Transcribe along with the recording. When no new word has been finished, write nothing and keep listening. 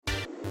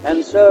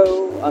And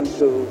so,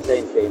 unto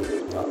St.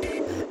 James's Park.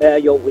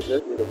 Your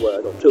wizard with a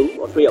word or two,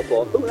 or three or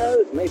four, who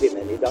knows, maybe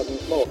many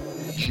dozens more.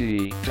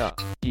 G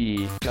duck,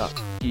 E duck,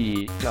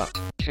 E duck,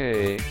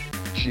 K.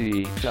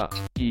 G duck,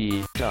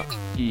 E duck,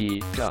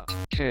 E duck,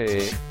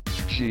 K.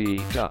 G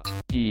duck,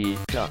 E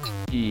duck,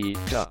 E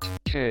duck,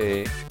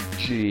 K.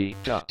 G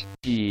duck,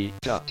 E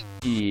duck,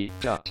 E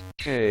duck,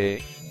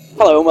 K.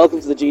 Hello and welcome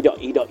to the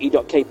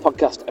G.E.E.K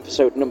podcast,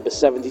 episode number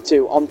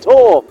 72, on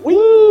tour.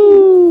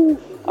 Woo!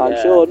 I'm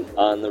Sean.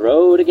 On the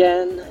road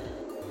again.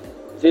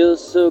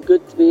 Feels so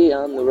good to be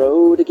on the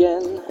road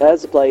again.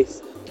 There's a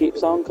place,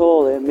 keeps on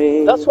calling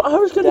me. That's what I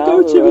was going to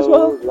Down go the to as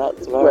well. road,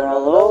 That's where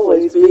I'll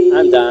always be.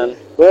 I'm Dan.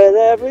 With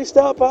every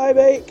stop I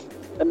make.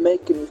 And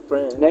making new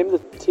friends. Name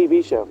of the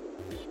TV show.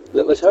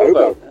 Littlest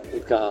Hobo.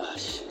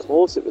 Gosh. Of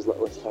course it was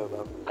Littlest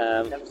Hobo.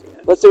 Um,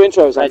 Let's do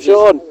intros. I'm Reg is-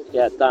 Sean.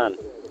 Yeah, Dan.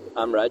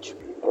 I'm Reg.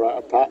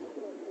 Alright, I'm Pat.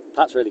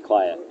 Pat's really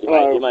quiet. You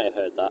might have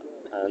heard that.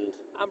 And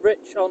I'm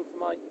Rich on for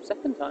my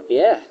second time.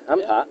 yeah,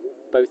 I'm Pat.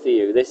 Both of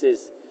you. Is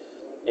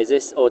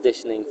this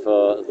auditioning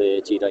for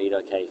the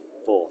G.E.K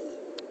fourth?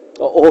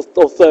 Or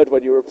third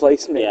when you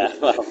replace me. Yeah,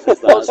 well,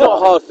 Well, it's not a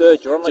hard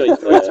third, you're on like Joint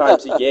 3 third.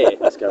 times a year.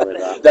 Let's go with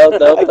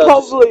that. I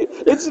can't believe,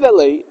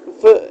 incidentally,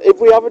 if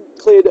we haven't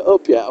cleared it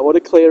up yet, I want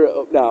to clear it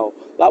up now.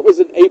 That was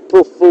an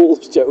April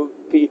Fool's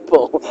joke,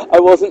 people. I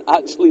wasn't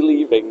actually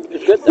leaving.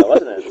 It's good though,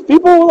 wasn't it?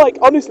 People were like,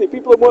 honestly,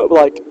 people at work were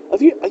like, are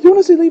you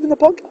honestly leaving the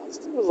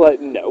podcast? I was like,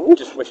 no.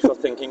 Just wishful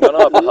thinking on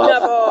our behalf.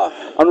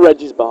 Never. On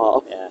Reggie's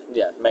behalf. Yeah.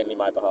 Yeah, mainly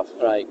my behalf.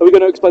 Right. Are we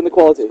going to explain the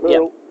quality?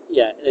 Yeah.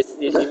 Yeah.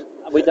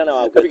 We don't know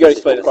how Have good you got to this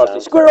explain it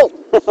is properly?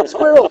 gonna sound.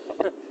 Squirrel! Squirrel!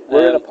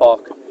 We're in a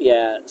park.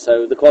 Yeah,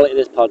 so the quality of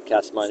this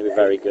podcast might not be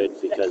very good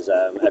because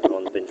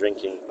everyone's been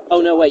drinking. Oh,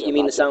 no, wait, you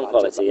mean the sound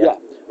quality, yeah? Yeah.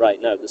 Right,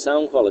 no, the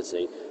sound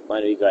quality might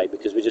not be great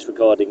because we're just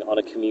recording on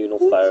a communal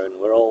phone.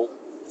 We're all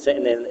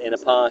sitting in a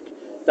park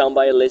down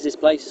by Liz's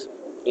place.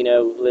 You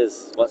know,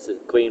 Liz, what's the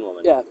Queen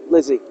woman? Yeah,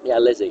 Lizzie. Yeah,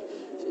 Lizzie.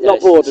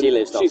 Not she Borden,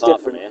 lives not she's far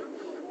different.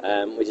 from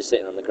here. We're just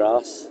sitting on the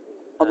grass.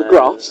 On the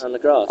grass? On the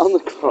grass. On the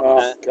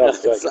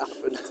grass. What's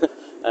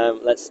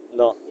happened? Let's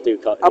not do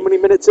How many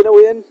minutes in are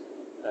we in?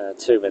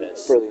 2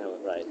 minutes. Brilliant. Oh,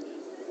 right.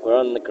 We're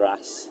on the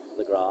grass,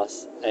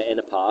 in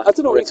a park. I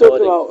don't know what you're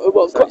talking about.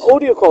 Well,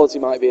 audio quality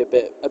might be a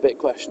bit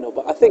questionable,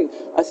 but I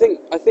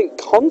think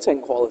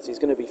content quality is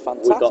going to be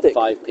fantastic. We've got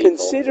 5 people.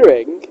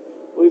 Considering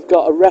we've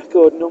got a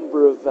record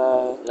number of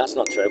That's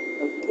not true.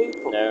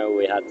 people. No,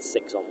 we had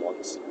 6 on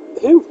once.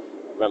 Who?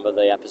 Remember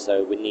the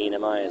episode with Nina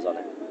Myers on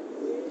it?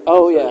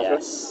 Oh yeah.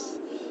 Yes.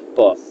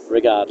 But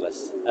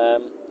regardless,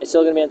 it's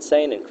still going to be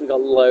entertaining. We've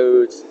got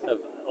loads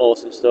of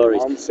awesome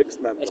stories. I'm 6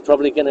 members. It's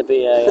probably going to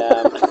be a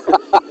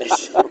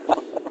it's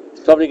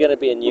probably going to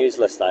be a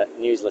newsless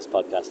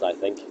podcast, I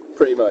think,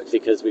 Pretty much.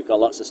 because we've got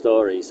lots of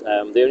stories.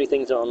 The only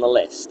things that are on the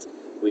list,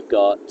 we've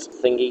got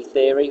Thingy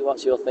Theory.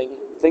 What's your thing?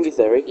 Thingy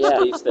theory. Yeah.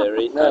 Steve's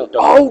theory. No. And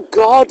Oh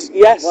God,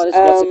 yes. What's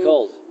it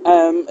called?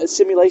 A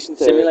simulation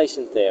theory.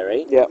 Simulation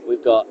Theory. Yeah.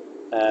 We've got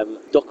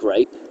Duck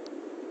Rape.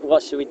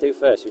 What should we do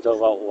first? We talk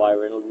about why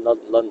we're in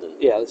London.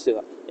 Yeah, let's do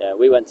that. Yeah,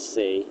 we went to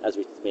see, as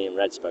me and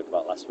Red spoke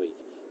about last week,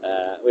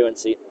 we went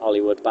to see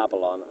Hollywood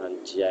Babylon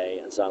and Jay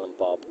and Silent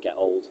Bob Get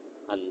Old,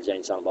 and Jay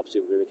and Silent Bob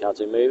Super Movie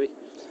Cartoon Movie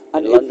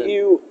And in London.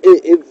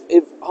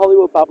 if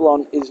Hollywood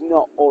Babylon is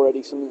not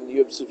already something that you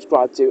have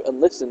subscribed to and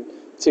listened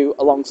to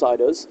alongside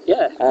us,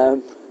 Yeah.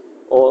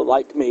 or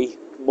like me,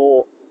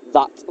 more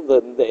that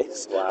than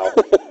this. Wow.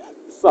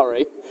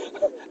 Sorry.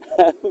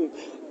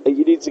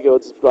 You need to go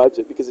and subscribe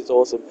to it because it's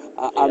awesome.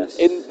 And Yes.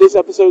 in this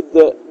episode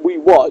that we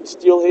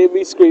watched, you'll hear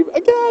me scream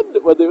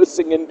again when they were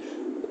singing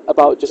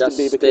about Justin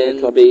Bieber.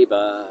 King of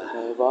Bieber.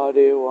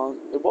 Nobody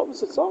What was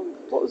the song?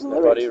 What was the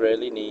lyrics? Nobody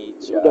really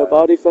needs you.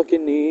 Nobody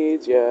fucking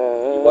needs you.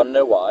 You want to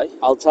know why?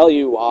 I'll tell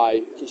you why.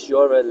 Because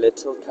you're a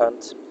little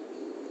cunt.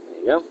 There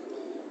you go.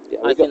 Yeah,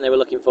 I think they were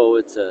looking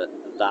forward to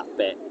that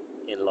bit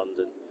in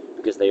London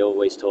because they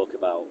always talk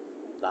about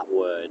that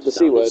word. The C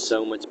sounding word.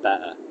 so much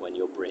better when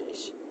you're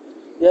British.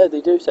 Yeah,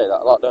 they do say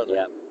that a lot, don't they?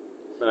 Yeah.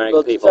 American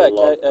Well, to be people fair,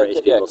 love British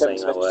people Kevin saying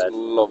Smith that just word.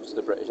 loves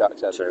the British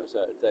accent True. for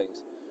certain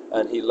things.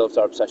 And he loves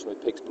our obsession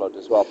with pig's blood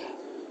as well.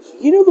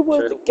 You know the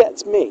word True. that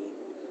gets me?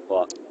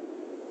 What?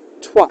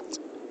 Twat.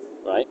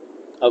 Right?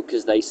 Oh,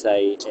 because they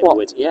say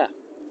Twat. Yeah.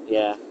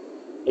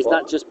 Is What?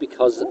 that just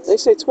because They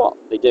say twat.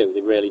 they do?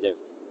 They really do.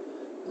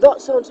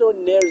 That sounds nowhere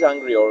near as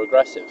angry or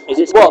aggressive. Is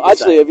it? Well, Scott to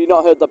actually, say? have you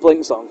not heard the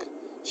Blink song?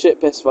 Shit,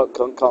 piss, fuck,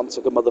 cunt, cunt,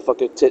 suck a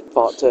motherfucker, tit,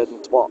 fart, turd,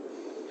 and twat.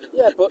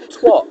 Yeah, but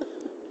twat.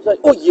 It's like,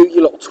 oh, you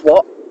little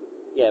twat.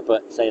 Yeah,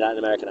 but say that in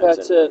American Compared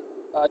accent.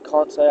 to, I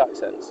can't say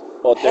accents.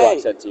 Or do Hey.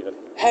 accents even.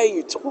 Hey,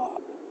 you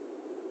twat.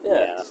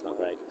 Yeah, that's not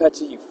great. Compared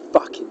to you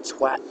fucking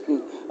twat.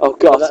 Oh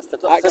god, that's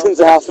the- accents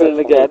are happening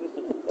again.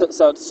 That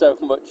sounds so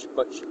much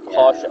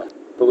harsher.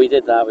 But we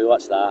did that. We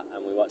watched that,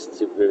 and we watched the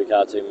Super Movie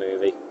Cartoon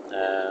Movie,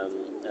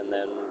 and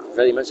then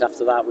pretty much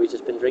after that, we've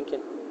just been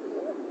drinking.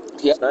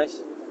 Yeah. It's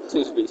nice.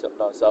 Seems to be something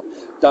non-stop.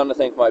 Dan, I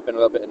think, might have been a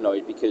little bit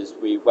annoyed because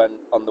we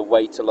went on the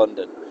way to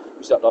London.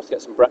 We started off to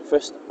get some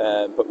breakfast,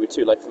 but we were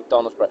too late for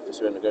McDonald's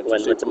breakfast. We were going to go to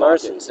Went the to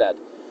supermarket Morrison's. instead.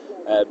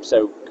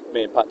 So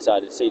me and Pat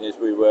decided, seeing as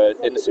we were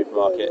in the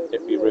supermarket,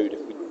 it'd be rude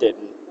if we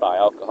didn't buy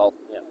alcohol.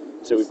 Yeah.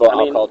 So we bought I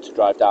mean, alcohol to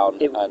drive down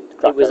It, and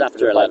crack it was open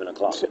after and, 11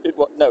 o'clock.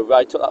 No,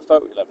 I took that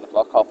photo at 11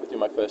 o'clock, halfway through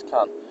my first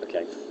can.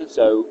 Okay.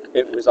 So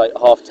it was like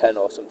 10:30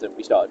 or something,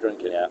 we started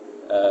drinking. Yeah.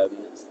 Um,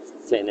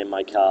 Sitting in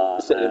my car.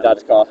 sitting in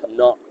Dad's car.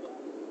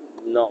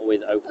 Not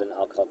with open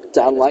alcohol containers.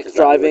 Dan likes 'cause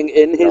that driving would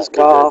in his not be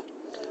car.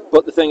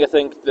 But the thing I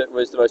think that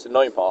was the most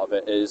annoying part of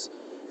it is,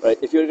 right,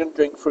 if you're going to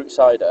drink fruit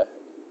cider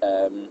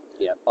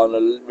Yeah. on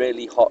a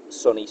really hot,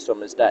 sunny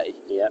summer's day,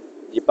 good. Yeah.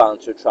 you're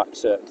bound to attract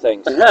certain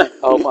things,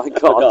 Oh my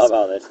Forgot god.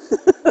 about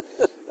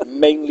this.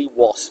 mainly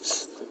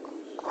wasps.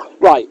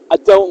 Right, I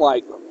don't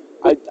like them.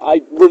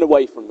 I run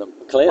away from them.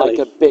 Clearly. Like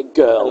a big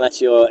girl.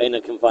 Unless you're in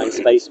a confined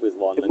space with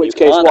one. In and which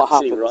you case, can't what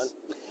actually happens?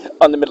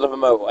 On the middle of a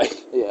motorway.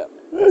 Yeah.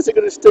 Is it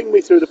going to sting me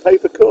through the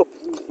paper cup?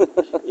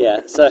 Run.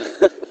 Yeah, so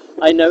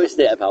I noticed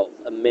it about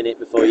a minute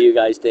before you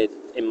guys did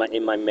in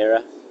my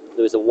mirror.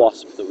 There was a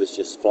wasp that was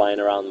just flying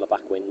around my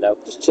back window.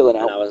 Just chilling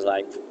And I out. was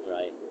like,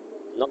 right,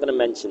 I'm not going to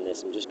mention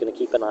this, I'm just going to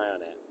keep an eye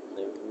on it.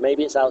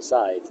 Maybe it's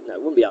outside. No, it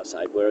wouldn't be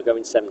outside, we're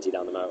going 70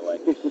 down the motorway.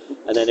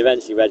 And then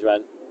eventually Reg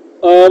went,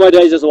 oh my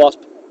days, there's a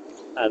wasp.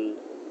 And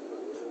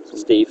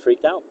Steve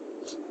freaked out.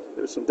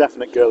 There was some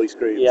definite girly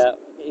screams. Yeah,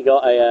 he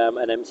got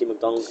an empty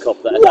McDonald's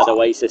cup that had What?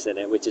 Oasis in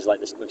it, which is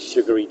like the most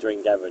sugary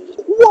drink ever, and just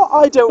What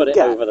I put don't it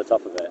get. over the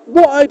top of it.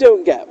 What I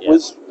don't get Yeah.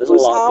 was There's a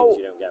was lot of how things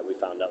you don't get, we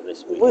found out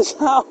this week. was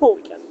how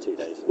Weekend, 2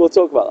 days. we'll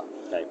talk about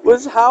that. Okay.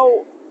 Was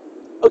how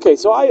okay.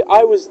 So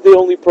I was the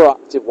only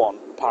proactive one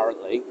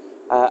apparently.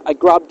 I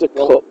grabbed a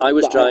Well, cup. I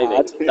was that driving.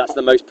 had. That's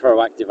the most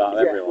proactive out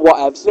of everyone.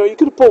 Whatever. So, no, you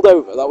could have pulled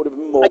over. That would have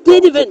been more. I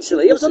did proactive.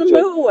 eventually. I was on a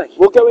motorway.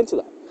 We'll go into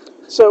that.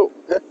 So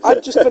I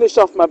just finished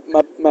off my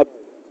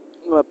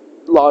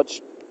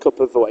large cup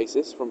of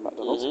Oasis from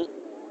McDonald's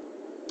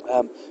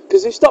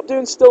because they stopped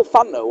doing still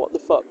Fanta. What the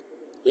fuck?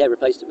 Yeah,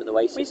 replaced it with When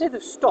you Oasis. say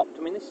they've stopped,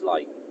 I mean, this is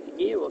like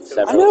a year or two.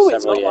 Several, I know,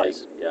 it's several not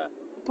years. like, yeah.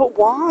 But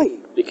why?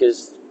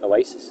 Because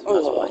Oasis. That's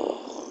why.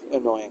 Oh,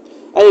 annoying.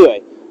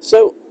 Anyway,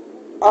 so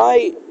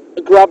I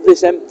grabbed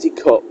this empty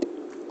cup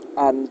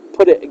and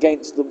put it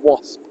against the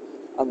wasp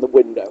and the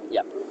window.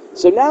 Yep.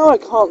 So now I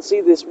can't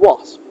see this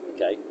wasp,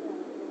 Okay.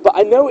 but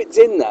I know it's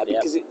in there Yep.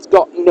 because it's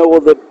got no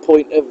other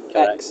point of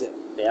Correct. exit.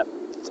 Yep.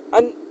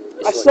 And It's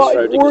I like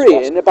started Schrodinger's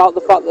worrying about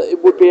the fact that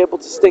it would be able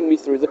to sting me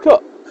through the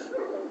cup.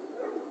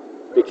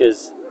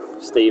 Because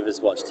Steve has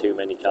watched too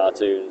many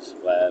cartoons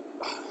where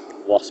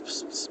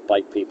wasps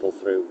spike people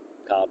through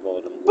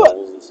cardboard and But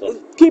walls and stuff.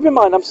 keep in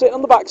mind, I'm sitting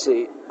on the back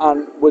seat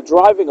and we're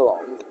driving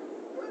along,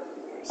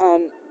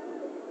 and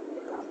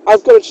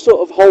I've got to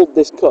sort of hold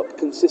this cup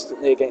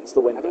consistently against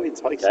the I window. don't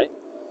entice Okay. it.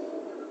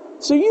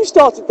 So you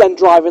started then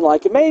driving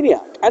like a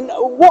maniac, and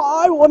what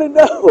I want to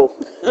know,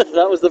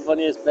 That was the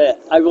funniest bit.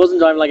 I wasn't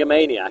driving like a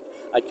maniac.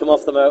 I'd come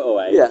off the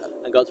motorway Yeah.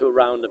 and got to a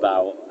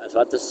roundabout, and so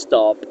I had to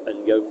stop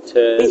and go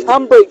turn. he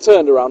handbrake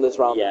turned around this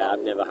roundabout. Yeah,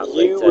 I've never had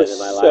You brake were turn in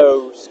my life.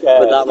 so scared.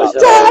 But that was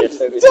Dad! hilarious.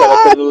 It was going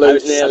to Dad! put a load I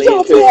was nearly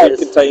Stop because it!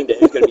 you contained it.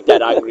 It was going to be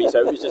dead angry, so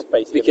it was just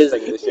basically Because-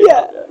 stinging the shit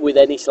out of it. With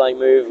any slight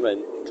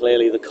movement,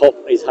 clearly the cup,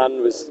 his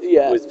hand was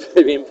Yeah. was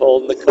being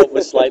pulled, and the cup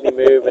was slightly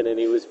moving, and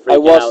he was freaking I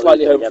was out.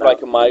 slightly and home he for was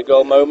like a My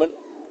Girl moment.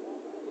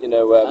 You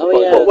know,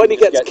 yeah. But when he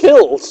gets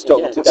killed,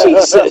 stung to Yeah. death.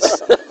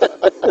 Jesus.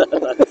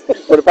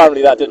 But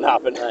apparently that didn't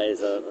happen. That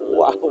is a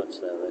Wow. little much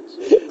there,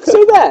 Rich.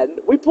 So then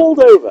we pulled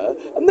over,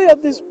 and they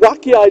had this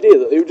wacky idea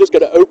that they were just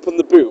going to open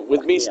the boot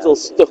with me Wacky still idea.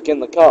 stuck in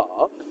the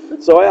car.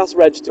 So I asked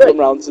Reg to Right. come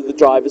round to the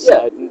driver's Yeah.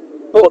 side and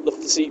put the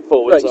seat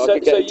forward Right, so I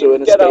could get into you an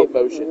could get escape out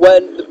motion.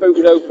 when the boot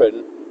would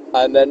open,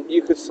 and then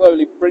you could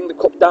slowly bring the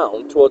cup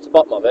down towards the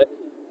bottom of it,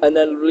 and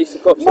then release the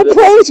cup. My so that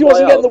priority it could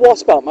wasn't fly getting the out.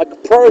 wasp out. My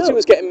priority No.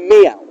 was getting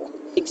me out.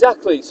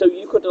 Exactly. So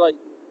you could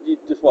you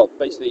just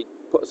basically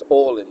put us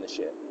all in the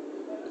shit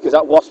because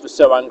that wasp was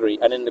so angry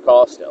and in the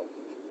car still.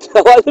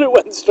 I like that it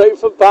went straight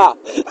for Pat.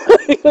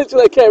 He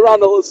literally came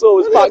around and saw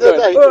his At back the end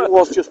of the day, going, it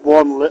was just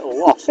one little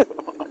wasp.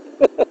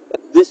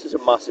 This is a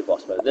massive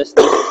wasp. Though. This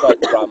is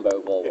like the Rambo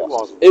of all It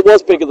wasps. was. It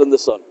was bigger than the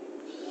sun.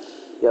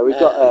 Yeah, we've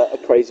got a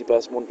crazy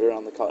person wandering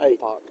around the Hey.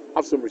 park.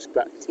 Have some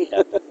respect.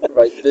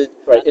 Right,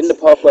 in the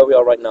park where we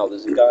are right now,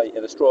 there's a guy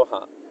in a straw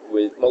hat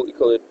with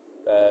multicoloured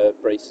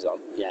braces on,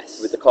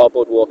 Yes. with the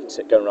cardboard walking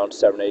stick going around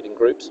serenading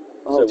groups.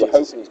 Oh, so we're Jesus.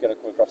 hoping he's going to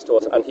come across to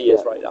us, and he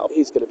is Yeah. right now.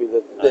 He's going to be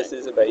the... This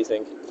is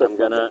amazing. I'm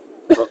gonna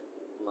put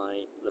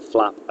the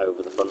flap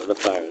over the front of the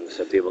phone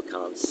so people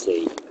can't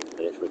see that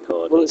it's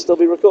recording. Will it still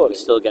be We recording?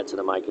 still get to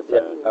the Yeah,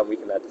 microphone. and we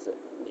can edit it.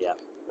 Yeah.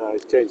 No,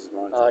 he's changed his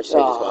mind. Oh, I changed his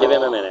Ah. mind. Give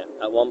him a minute.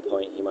 At one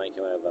point he might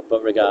come over,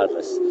 but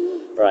regardless,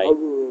 right.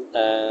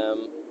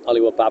 Oh.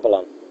 Hollywood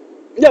Babylon,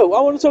 No,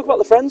 I want to talk about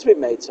the friends we've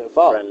made so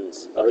far.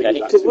 friends. Oh, Okay.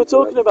 yeah. Because we're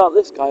talking about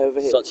this guy over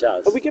here. Such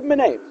as Have we given him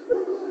a name?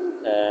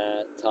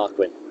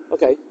 Tarquin.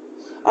 Okay.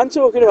 I'm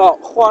talking about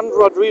Juan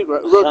Rodriguez.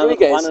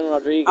 Juan and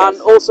Rodriguez.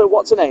 And also,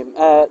 what's her name?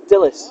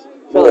 Dillis.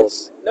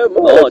 Phyllis. No,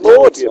 Maud.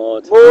 Maud.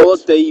 Maud.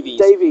 Maud Davies.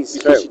 Davies.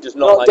 Because she does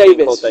not like being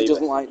Davis. called She Davis.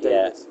 doesn't like Yeah.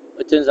 Davis.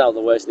 It turns out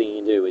the worst thing you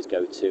can do is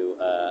go to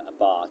a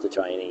bar to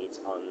try and eat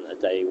on a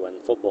day when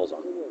football's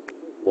on.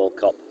 World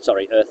Cup.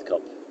 Sorry, Earth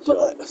Cup.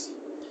 Sure.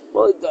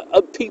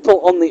 But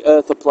people on the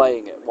Earth are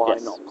playing it. Why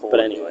Yes, not call but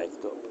it anyway. the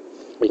Earth Cup?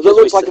 We It just-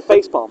 looks we like a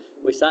s- facepalm.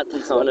 We sat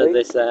down Really?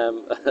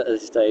 at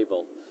this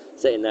table,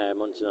 sitting there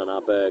munching on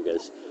our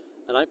burgers,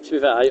 and to be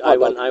fair,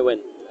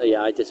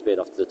 I disappeared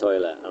off to the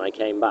toilet, and I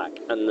came back,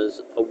 and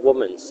there's a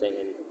woman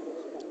sitting,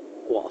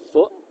 a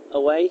foot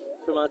away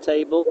from our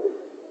table,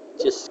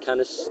 just kind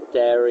of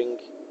staring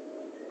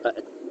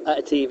at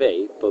a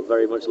TV, but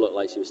very much looked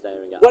like she was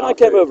staring at. When our I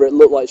came food. over, it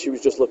looked like she was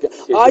just looking.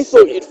 She was I just thought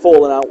sitting. you'd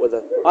fallen out with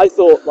her. I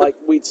thought like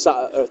we'd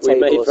sat at her We table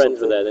made or friends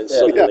something. with her, then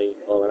suddenly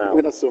falling out.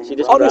 We had some- She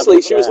just Honestly,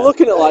 grabbed she was the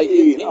looking at like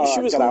you. Oh,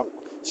 She was. get out.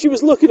 She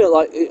was looking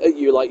at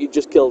you like you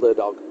just killed her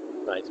dog.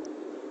 Right.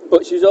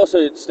 But she was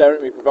also staring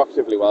at me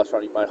provocatively while I was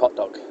trying to eat my hot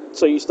dog.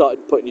 So you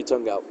started putting your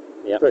tongue out.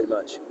 Yeah. Pretty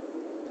much.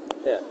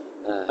 Yeah.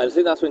 And I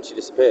think that's when she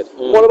disappeared.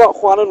 What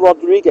about Juan and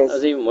Rodriguez? That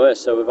was even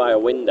worse. So we're by a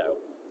window,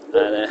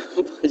 and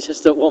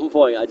just at one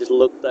point, I just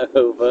looked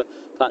over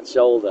Pat's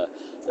shoulder,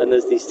 and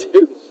there's these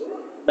two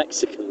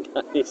Mexican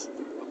guys.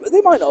 They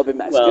might not have been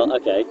Mexican. Well,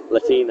 okay,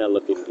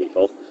 Latina-looking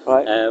people,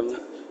 Right.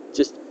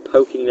 just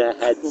poking their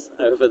heads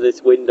over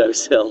this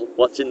windowsill,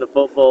 watching the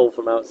football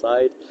from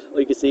outside. All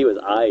you could see was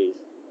eyes.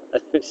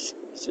 It's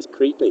just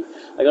creepy.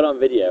 I got it on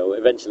video.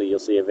 Eventually, you'll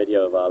see a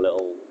video of our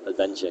little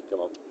adventure. Come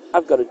on.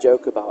 I've got a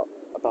joke about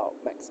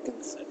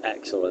Mexicans.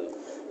 Excellent.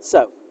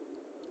 So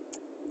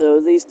there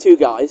were these two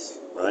guys,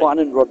 Right. Juan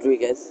and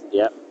Rodriguez,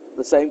 Yep.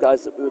 the same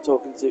guys that we were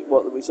talking to,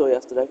 that we saw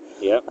yesterday,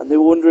 Yep. and they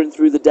were wandering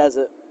through the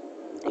desert,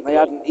 and they Okay.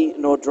 hadn't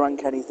eaten or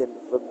drank anything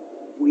for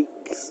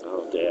weeks.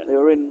 Oh dear. They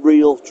were in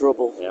real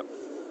trouble. Yep.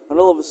 And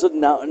all of a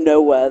sudden, out of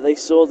nowhere, they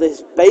saw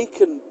this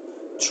bacon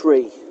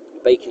tree.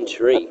 Bacon A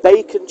tree.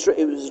 bacon tree.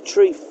 It was a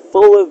tree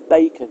full of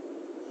bacon.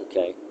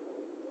 Okay.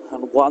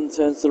 And Juan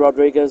turns to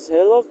Rodriguez.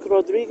 Hey, look,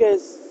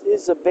 Rodriguez,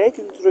 it's a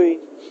bacon tree.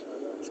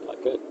 It's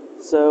quite good.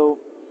 So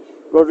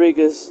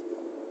Rodriguez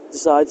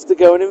decides to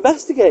go and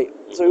investigate.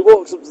 So he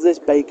walks up to this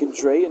bacon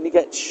tree and he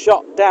gets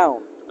shot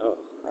down. Oh.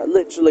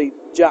 Literally,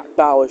 Jack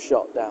Bauer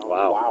shot down.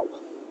 Wow.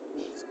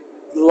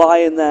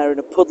 Lying there in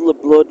a puddle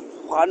of blood.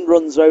 Juan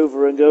runs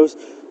over and goes,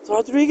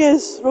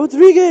 Rodriguez!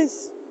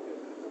 Rodriguez!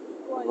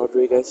 And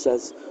Rodriguez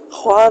says,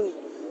 Juan,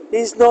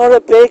 he's not a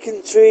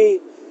bacon tree.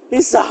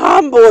 He's a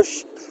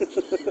ambush.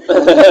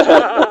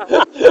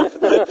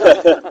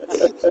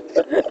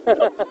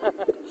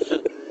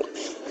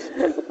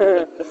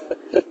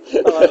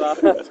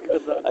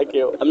 Thank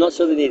you. I'm not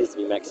sure they needed to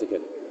be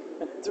Mexican.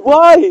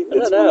 Why?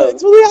 don't know.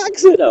 It's for the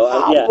accent. No,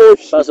 yeah,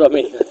 Ambush. that's what I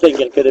mean. I think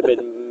it could have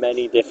been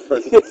many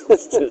different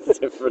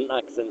different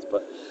accents,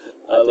 but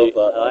I love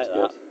that. I like That's that.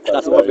 good.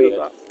 That's very probably.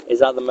 good. Is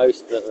that the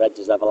most that Reg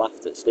has ever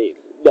laughed at Steve?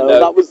 No, No.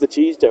 that was the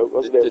cheese joke,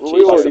 wasn't The it? cheese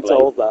We already Possibly.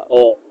 told that.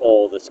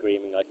 Or the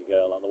screaming like a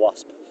girl on the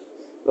Wasp.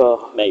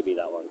 Oh. Maybe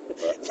that one.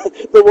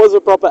 But There was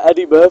a proper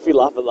Eddie Murphy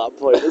laugh at that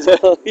point as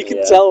well. You can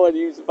Yeah. tell when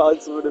you find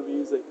someone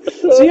amusing.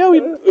 So yeah, we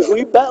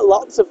met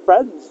lots of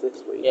friends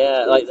this week.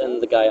 yeah, like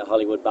and the guy at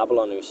Hollywood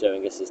Babylon who was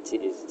showing us his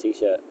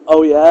t-shirt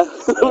Oh yeah,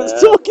 I was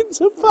Yeah. talking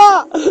to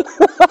Pat.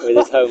 with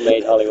his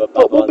homemade Hollywood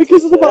But Babylon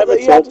because of the t-shirt. fact that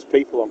he Never had, talked to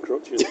people on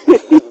crutches.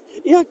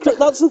 yeah,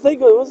 that's the thing,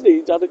 wasn't he?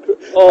 He had a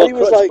Oh, he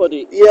was crutch like,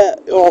 buddy. yeah,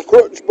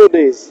 crutch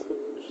buddies.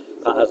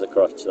 Pat has a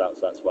crutch,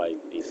 that's why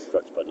he's a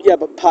crutch buddy. Yeah,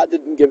 but Pat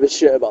didn't give a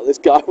shit about this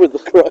guy with the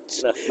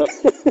crutch. No.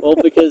 Well,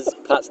 because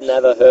Pat's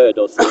never heard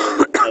or seen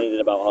anything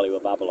about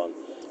Hollywood Babylon.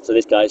 So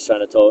this guy's trying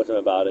to talk to him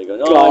about it,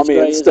 going, oh, it's Garmy great,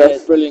 and isn't stuff. it?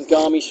 It's brilliant,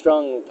 Garmy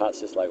strong. And Pat's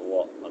just like,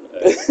 what on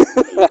earth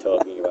are you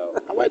talking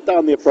about? I went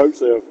down the approach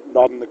there of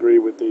nod and agree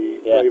with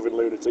the Yeah. raving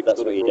lunatic. That's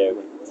stood what in you front do.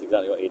 of me. That's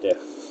exactly what you do.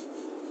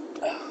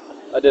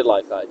 I did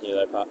like that,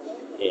 Pat.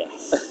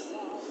 Yes.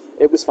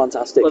 It was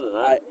fantastic. Other than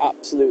I that,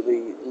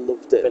 absolutely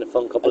loved it's been it. a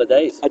fun couple of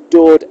days.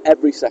 Adored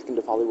every second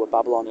of Hollywood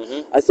Babylon.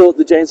 Mhm. I thought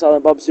the Jane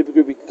Silent Bob Super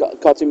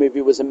Groovy cartoon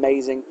movie was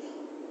amazing,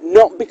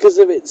 not because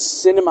of its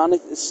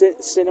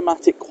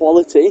cinematic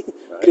quality,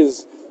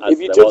 because As if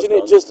you're there was judging it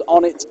none. just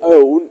on its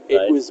own,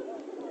 Right.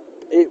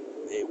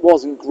 it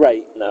wasn't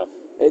great. No.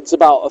 It's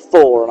about a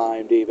 4 on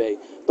IMDb.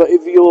 But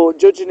if you're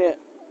judging it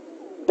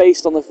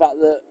based on the fact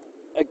that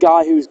a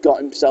guy who's got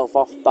himself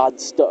off bad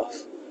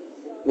stuff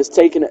has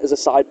taken it as a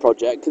side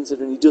project,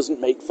 considering he doesn't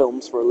make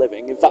films for a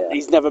living. In fact, Yeah.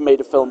 he's never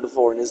made a film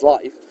before in his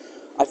life.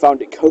 I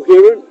found it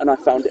coherent and I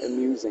found it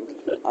amusing.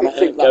 And I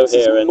think that's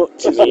as Coherent,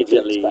 much as I can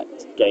immediately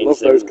expect. gained Love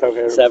those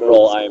coherent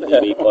several films.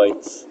 IMDb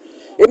points.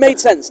 It made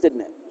sense,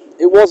 didn't it?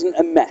 It wasn't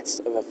a mess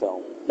of a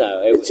film.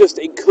 No, It's just,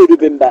 it could have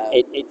been better.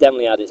 it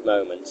definitely had its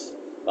moments.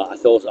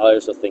 But I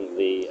also think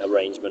the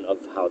arrangement of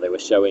how they were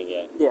showing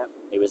it, Yeah.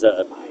 it was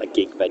a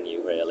gig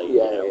venue really.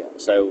 Yeah, you know? yeah.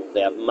 So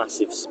they have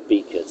massive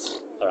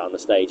speakers around the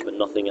stage, but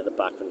nothing at the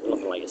back, and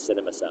nothing like a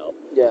cinema setup.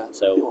 Yeah.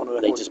 So I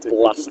they want just to-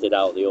 blasted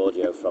out the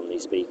audio from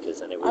these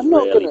speakers, and it was I'm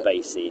not really gonna-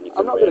 bassy, and you I'm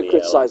could not really going to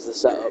criticise the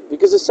setup,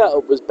 because the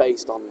setup was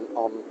based on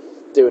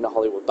doing a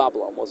Hollywood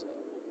Babylon, wasn't it?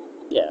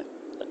 Yeah,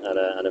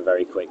 and a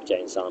very quick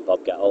Jane Silent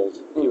Bob Get Old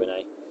Mm.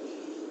 Q&A.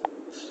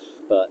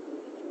 But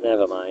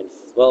never mind.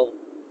 Well,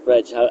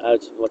 Reg,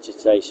 what you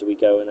say? Should we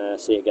go and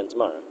see it again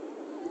tomorrow?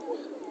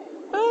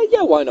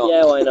 Yeah, why not?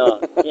 Yeah, why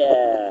not?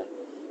 Yeah.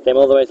 Came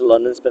all the way to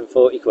London, spent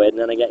 40 quid, and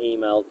then I get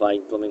emailed by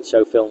blooming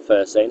Show Film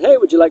First saying, "Hey,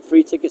 would you like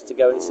free tickets to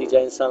go and see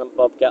Jay and Silent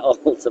Bob Get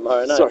Old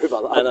tomorrow night?" Sorry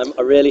about that. And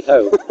I really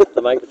hope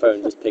the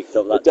microphone just picked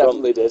up that It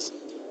definitely did.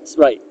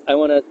 Right, I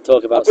want to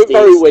talk about I've been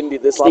very windy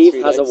this last Steve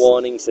few has a days.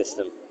 warning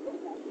system.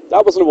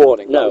 That wasn't a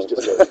warning. That No, was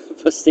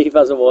just but Steve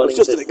has a it warning was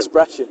just an system.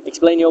 expression.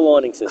 Explain your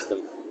warning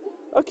system.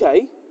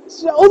 Okay.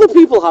 So other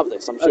people have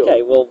this, I'm sure.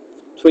 Okay, well,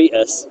 tweet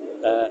us,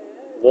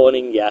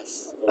 warning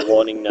yes or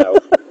warning no.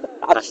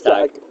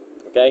 Hashtag.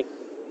 Okay?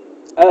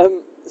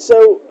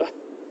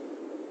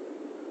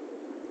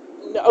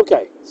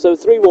 Okay, so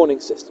 3 warning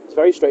systems,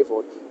 very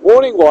straightforward.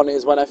 Warning 1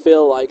 is when I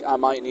feel like I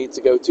might need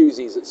to go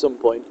twosies at some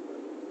point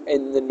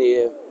in the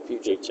near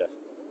future.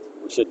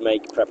 We should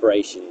make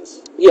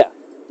preparations. Yeah,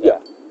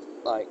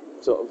 like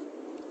sort of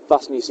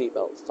fasten your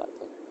seatbelts type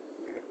thing.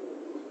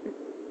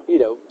 You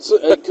know, so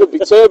it could be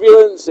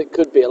turbulence, it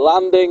could be a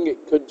landing,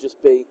 it could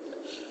just be,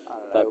 I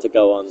don't know, About to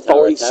go on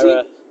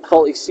Terror.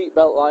 faulty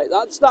seatbelt light.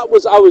 I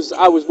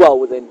was well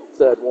within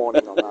third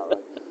warning on that,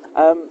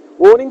 right?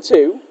 Warning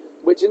 2,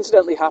 which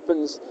incidentally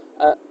happens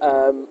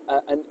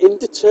an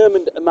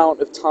indeterminate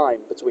amount of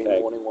time between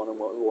warning 1 and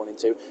warning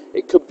 2.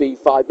 It could be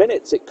 5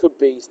 minutes. It could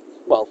be,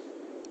 well,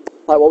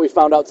 like what we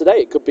found out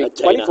today. It could be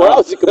 24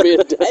 hours. It could be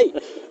a day.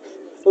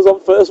 I was on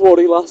first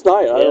warning last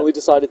night. I only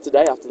decided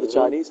today after the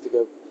Chinese to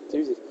go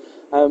twosies.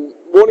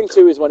 Warning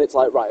 2 is when it's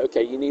like, right,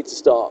 okay, you need to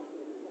start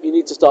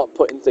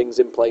putting things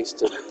in place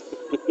to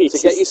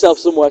get yourself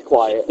somewhere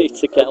quiet. You need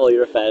to get all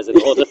your affairs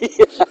in order.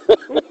 It's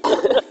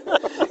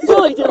not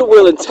like you did a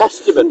will and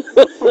testament.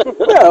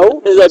 No,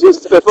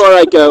 just before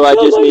I go, I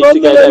just need to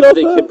get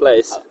everything in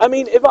place. I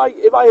mean, if I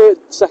heard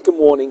second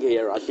warning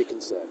here, I'd be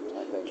concerned,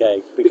 I think.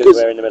 Okay, because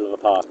we're in the middle of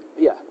a park.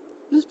 Yeah.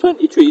 There's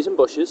plenty of trees and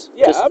bushes.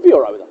 Yeah, I'd be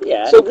alright with that.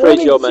 Yeah. So Encourage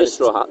your men in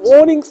straw hats.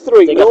 warning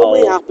 3 Dig a normally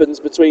hole. happens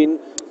between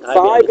Hide 5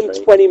 behind a and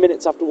tree. 20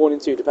 minutes after warning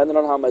 2, depending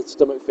on how my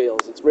stomach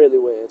feels. It's really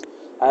weird.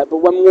 But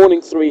when warning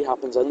 3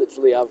 happens, I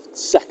literally have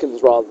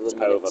seconds rather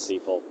than Over minutes.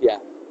 people. Yeah.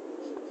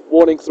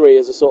 Warning 3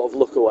 is a sort of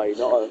look away,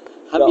 not a...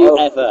 Have not you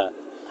a- ever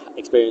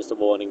experienced a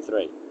warning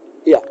 3?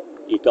 Yeah,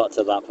 You got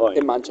to that point.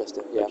 in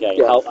Manchester. Yeah. Okay,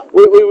 Yeah. how-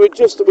 We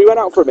went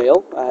out for a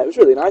meal. It was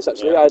really nice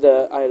actually. Yeah.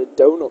 I had a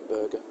donut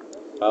burger.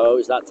 Oh, it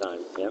was that time.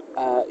 Yeah.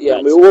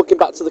 And we were walking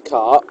back to the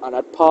car, and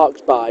I'd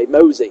parked by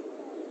MOSI,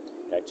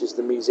 Okay. which is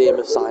the Museum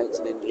of Science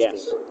and Industry.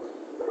 Yes.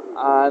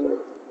 And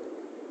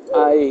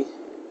I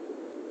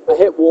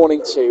hit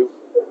warning 2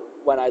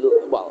 when a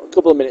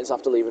couple of minutes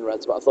after leaving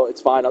Reds, but I thought it's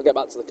fine. I'll get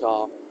back to the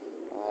car.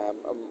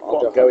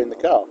 I'll Go in the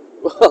car.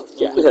 Well,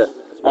 yeah.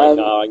 It's my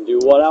car, I can do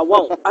what I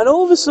want. And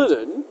all of a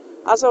sudden,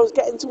 as I was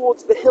getting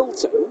towards the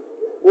Hilton,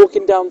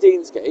 walking down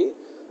Deansgate,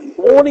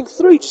 warning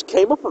 3 just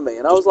came up on me,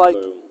 and I was like,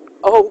 Boom.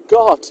 "Oh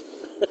God!"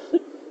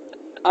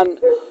 And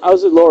I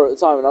was with Laura at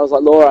the time, and I was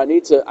like, "Laura, I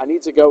need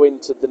to go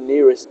into the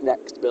nearest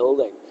next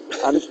building."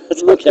 And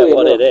Look at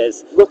what it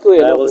is. Luckily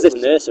enough, well, it there's this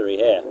was- nursery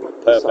here.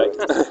 Perfect.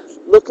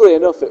 luckily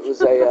enough, it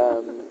was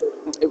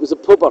a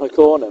pub on a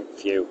corner,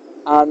 Phew.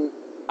 and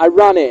I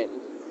ran in,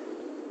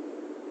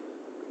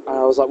 and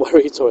I was like, "Where are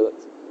your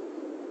toilets?"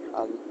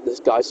 And this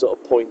guy sort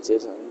of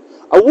pointed, and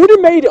I would have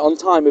made it on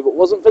time if it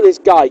wasn't for this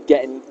guy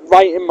getting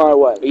right in my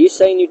way. Are you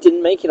saying you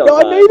didn't make it on No,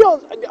 time? I made it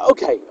on...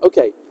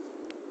 Okay.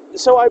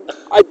 So I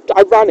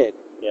ran in.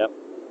 Yeah.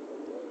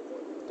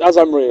 As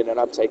I'm running, and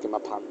I'm taking my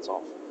pants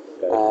off.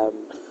 Okay.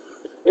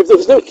 If there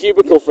was no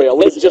cubicle free, I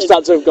would have just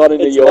had to have gone in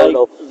the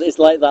urinal. It's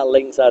like that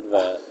Lynx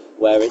advert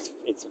where it's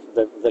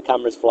the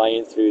camera's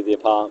flying through the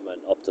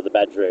apartment up to the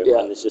bedroom, Yeah.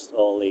 and there's just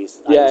all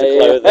these Yeah, items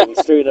yeah. of clothing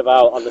strewn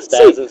about on the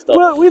stairs and stuff.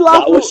 We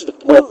laugh, That was the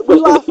we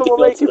laugh and point we're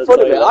when we making got to fun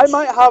the of it. I toilets.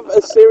 might have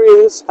a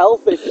serious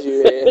health issue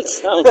here. It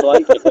sounds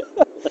like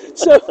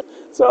it.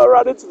 So I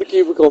ran into the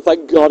cubicle.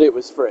 Thank God it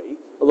was free.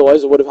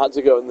 Otherwise, I would have had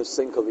to go in the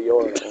sink or the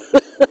urinal.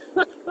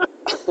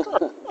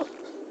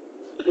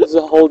 There's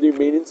a whole new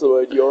meaning to the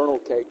word urinal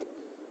cake.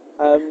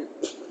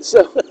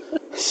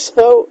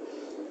 So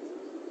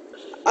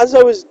as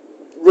I was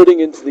running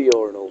into the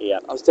urinal, Yeah.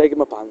 I was taking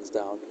my pants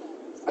down.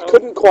 I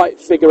couldn't quite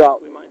figure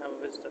out. We might have a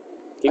visitor.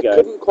 Keep I going.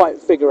 couldn't quite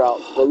figure out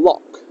the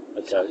lock.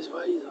 Okay.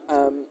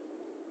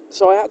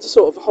 So I had to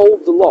sort of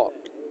hold the lock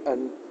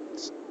and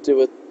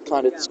do a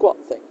kind of squat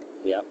thing.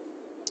 Yeah.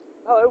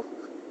 Hello.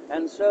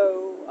 And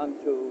so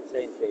unto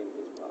St.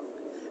 James's Park.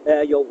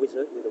 Your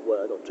wizard with a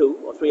word or 2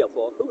 or 3 or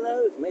 4, who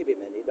knows, maybe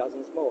many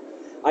dozens more.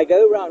 I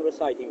go round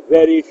reciting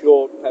very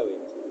short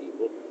poems to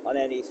people on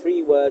any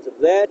 3 words of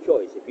their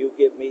choice. If you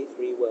give me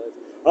 3 words,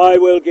 I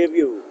will give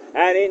you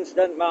an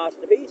instant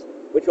masterpiece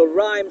which will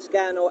rhyme,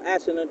 scan or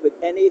assonant with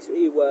any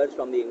 3 words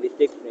from the English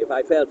dictionary. If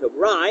I fail to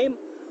rhyme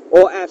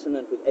or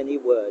assonant with any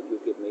word you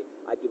give me,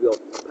 I give you a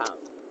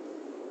pound.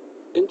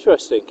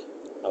 Interesting.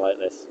 I like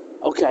this.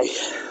 Okay.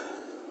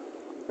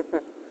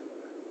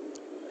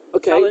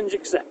 Okay. Challenge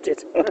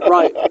accepted.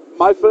 Right.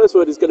 My first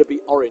word is going to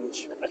be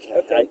orange.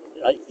 Okay.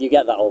 You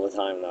get that all the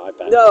time now, I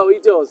bet. No, he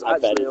does. I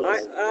bet Actually, he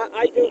does.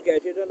 I do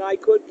get it, and I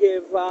could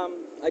give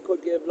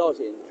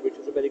lozenge, which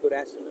is a very good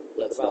assonant.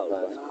 Let's about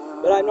not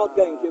that. But I'm not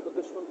going to,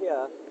 because from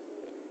here,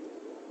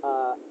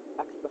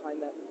 actually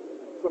behind that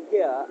from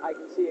here I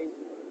can see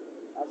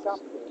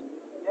something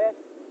F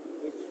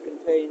which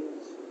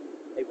contains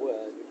a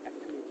word which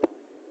actually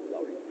rhymes with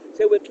orange.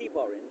 So we'll keep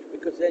orange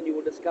because then you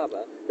will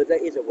discover that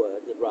there is a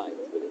word that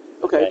rhymes with it.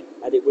 Okay.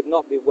 And it would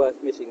not be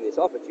worth missing this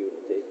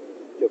opportunity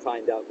to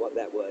find out what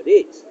that word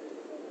is.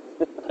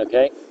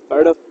 Okay.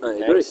 Fair enough.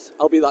 Next.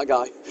 I'll be that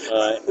guy.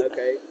 Alright.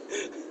 Okay.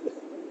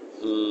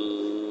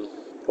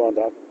 Go on,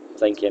 Dan.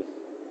 Thinking.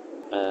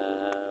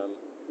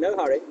 No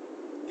hurry.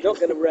 It's not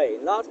going to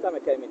rain. Last time I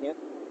came in here,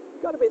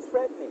 it got a bit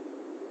threatening.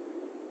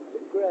 A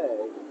bit grey.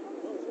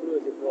 Not as blue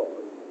as it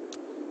was.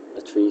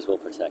 The trees will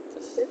protect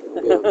us.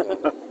 We'll be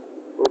okay.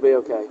 We'll be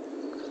okay.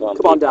 Come on,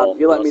 Come on, Dan, people.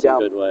 you let Got me some down.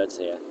 Good words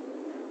here.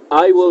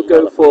 I will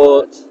go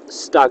for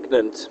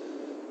stagnant.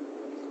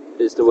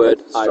 Is the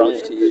word I Strong.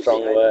 wish to use.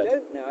 Strong I word.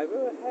 don't know. I've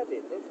never had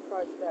it. Let's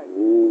try stagnant.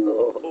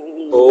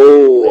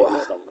 Oh.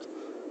 Really stumped.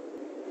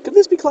 Could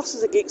this be classed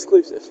as a geek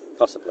exclusive?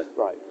 Possibly.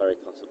 Right. Very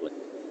possibly.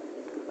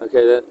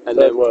 Okay then, and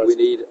Third then word. we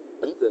need a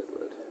third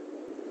word.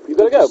 You've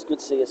got to go. Good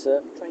to see you,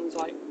 sir. Train's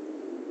like,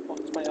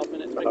 what, 20 odd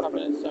minutes, 25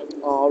 minutes, so.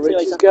 Oh, See you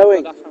Rich is later.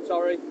 going. I'm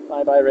sorry.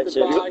 Bye bye,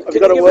 Richard. Goodbye. Can you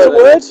got a give us a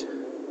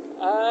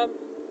word?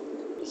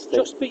 word?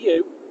 Just for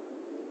you,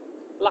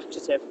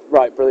 laxative.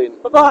 Right,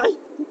 brilliant. Bye-bye.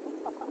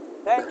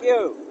 Thank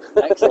you.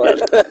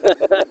 Excellent.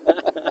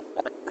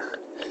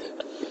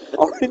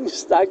 Orange,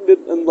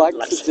 stagnant, and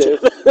laxative.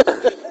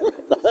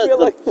 I feel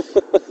like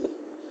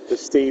The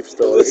Steve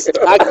story.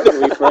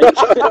 stagnant.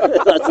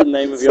 That's the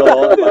name of your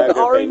autobiography.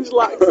 Orange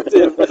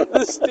laxative.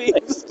 The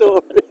Steve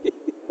story.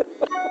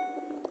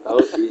 Oh,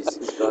 he's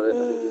got it.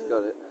 I think he's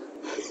got it.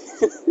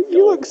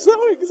 You look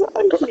so excited.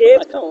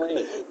 I can't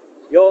wait.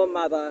 Your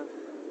mother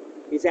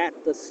is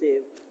at the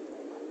sieve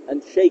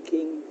and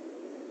shaking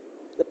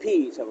the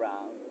peas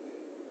around.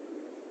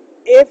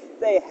 If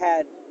they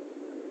had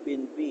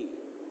been beans,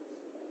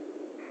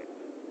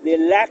 the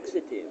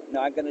laxative.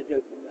 No, I'm going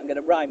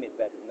to rhyme it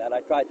better than that.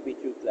 I tried to be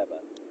too clever.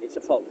 It's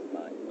a fault of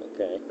mine.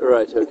 Okay.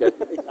 Right, okay.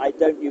 I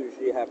don't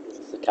usually have to.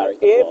 It's a character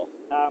If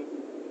flaw.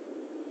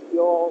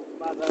 your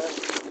mother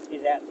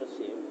is at the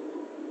sieve,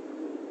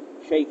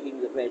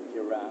 shaking the veg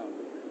around,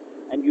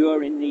 and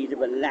you're in need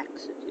of a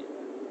laxative,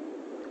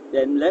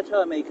 then let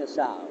her make a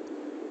sound.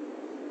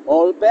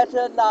 All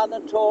better none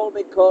at all,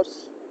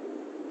 because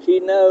she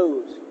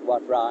knows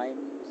what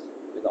rhymes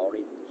with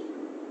orange.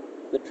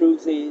 The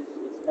truth is,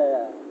 it's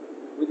her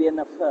within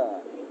a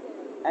fern,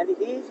 and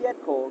it is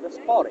yet called a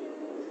sporring.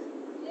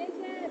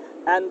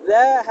 And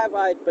there have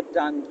I but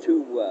done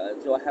 2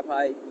 words, or have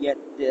I yet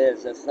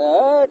there's a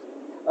third?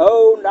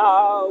 Oh,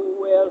 now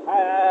we'll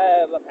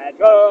have a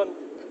pageant.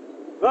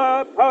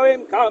 The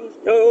poem comes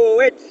to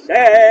its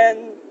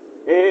end.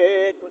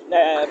 It was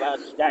never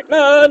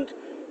stagnant,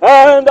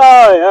 and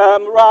I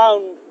am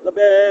round the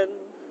bend.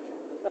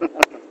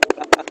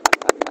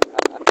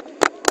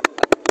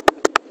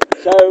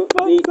 So,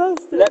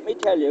 let me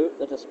tell you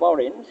that a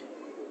sporange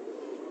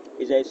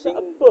is a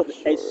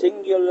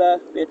singular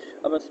bit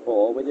of a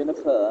spore within a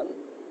fern,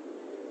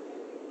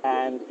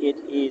 and it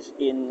is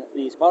in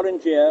the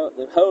sporangia.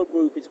 The whole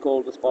group is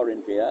called the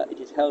sporangia. It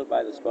is held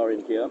by the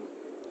sporangium,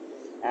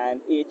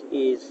 and it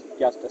is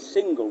just a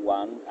single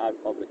one out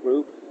of the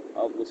group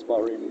of the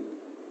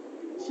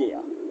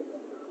sporangia.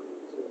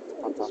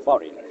 Fantastic.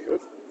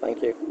 Sporange.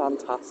 Thank you.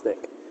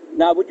 Fantastic.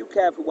 Now, would you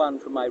care for one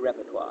from my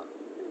repertoire?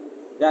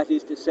 That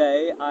is to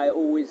say, I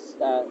always,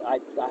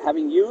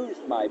 having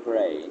used my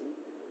brain,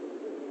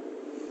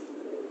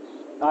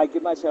 I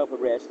give myself a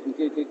rest and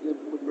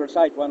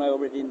recite one I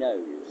already know.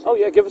 You see. Oh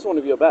yeah, give us one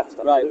of your best.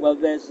 Right. absolutely. Well,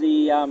 there's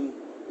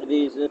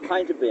the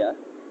pint of beer.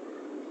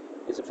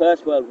 It's the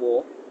First World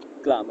War,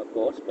 glum, of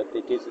course, but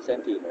it is the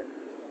centenary.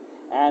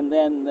 And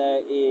then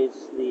there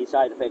is the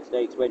side effect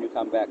stakes when you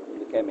come back from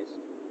the chemist.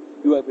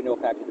 You open your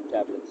packet of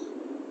tablets,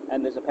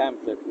 and there's a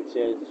pamphlet which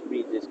says,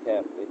 read this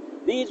carefully.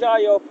 These are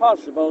your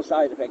possible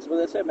side effects. Well,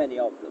 there's so many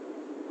of them.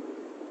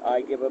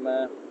 I give them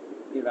a,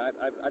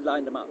 I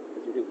lined them up,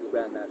 as you do for the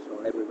Grand National,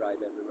 and every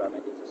ride, every run,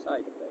 it is a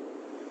side effect.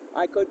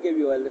 I could give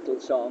you a little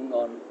song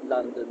on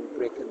London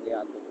Brick and the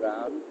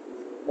Underground,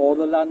 or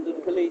the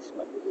London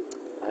Policeman.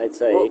 I'd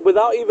say Well,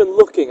 without even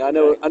looking, I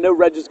know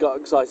Reg has got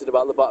excited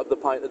about the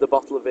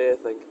bottle of beer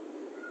thing.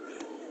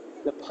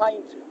 The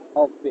pint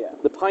of beer.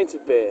 The pint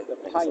of beer. The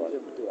pint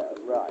of beer,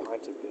 right.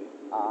 Pint of beer.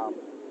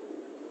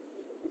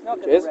 It's not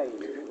going Cheers. to rain.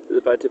 It's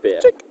about to be.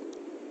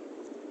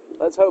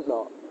 Let's hope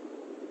not.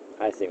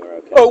 I think we're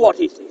okay. Oh, what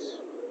is this?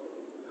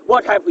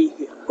 What have we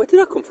here? Where did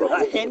that come from?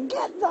 A hint,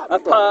 a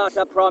part,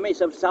 a promise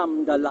of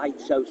some delight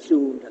so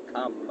soon to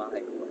come my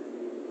way.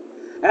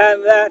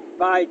 And that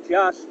by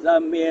just the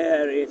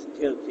merest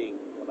tilting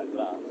of a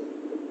glass.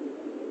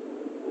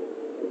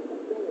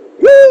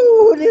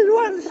 You did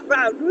one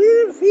sprout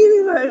with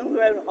feeling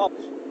when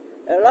hops,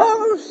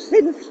 long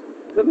since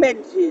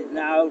fermented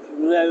now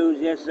from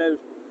those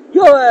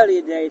your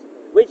early days,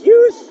 which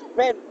you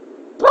spent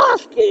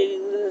basking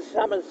in the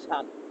summer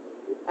sun,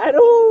 and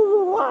all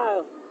the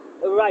while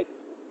ripe,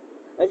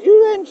 as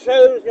you then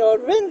chose your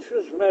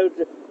adventurous mode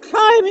to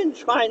climb in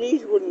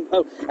Chinese wooden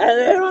pole, and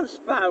there on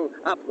spiral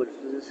upwards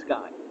to the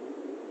sky.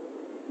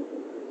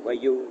 where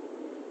you,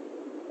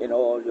 in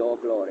all your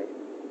glory,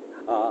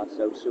 are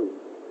so soon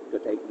to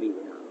take me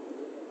now.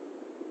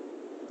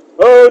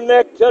 O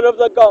nectar of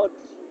the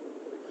gods,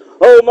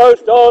 O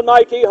most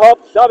almighty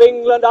hops of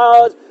England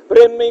ours,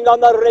 brimming on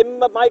the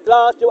rim of my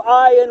glass, do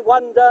I in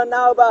wonder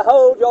now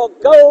behold your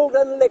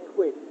golden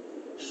liquid,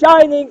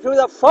 shining through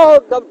the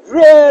fog of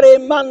dreary,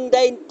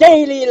 mundane,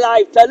 daily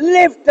life, to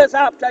lift us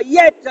up to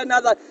yet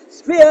another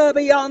sphere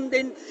beyond,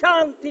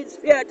 enchanted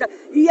sphere, to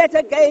yet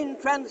again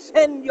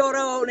transcend your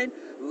own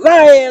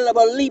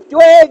inviolable leap to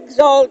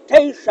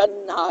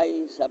exaltation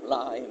nigh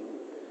sublime,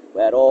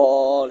 where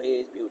all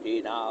is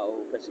beauty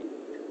now perceived.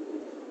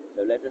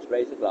 So let us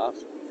raise a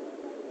glass,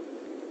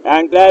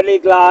 and gladly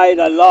glide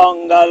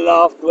along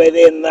aloft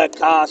within the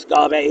cask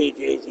of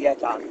ages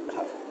yet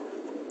unknown.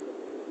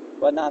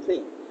 For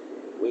nothing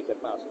we could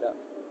muster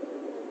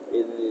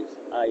in this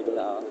idle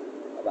hour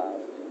of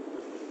ours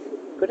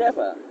could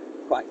ever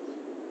quite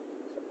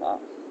surpass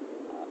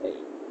our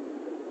aim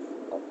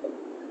of hope.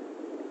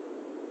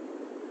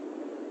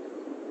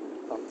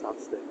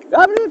 Fantastic.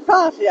 I'm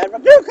party,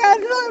 I'm too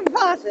kind of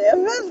party,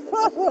 I'm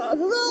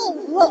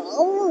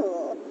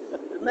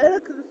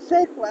Americans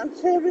take one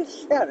very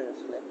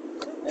seriously.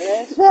 And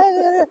they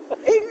say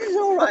it is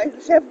all right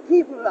to have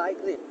people like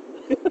this.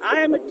 I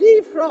am a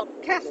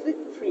defrocked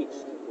Catholic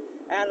priest,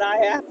 and I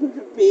happen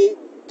to be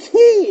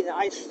keen.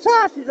 I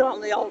started on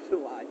the ultra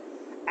wide,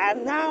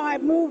 and now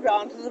I've moved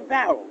on to the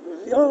barrel,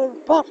 because the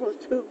old bottle's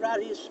too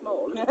bloody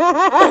small.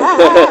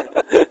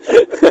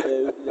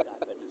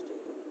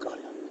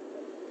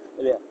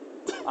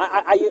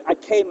 I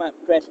came up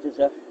dressed as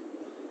a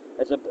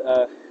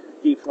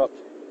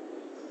defrocked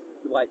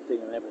white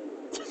thing and everything.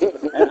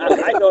 And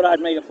I thought I'd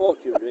make a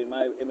fortune doing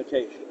my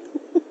imitation.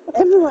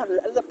 Everyone,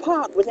 the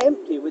park was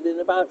empty within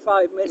about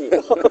 5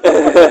 minutes.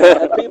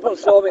 And people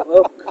saw me,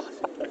 oh God.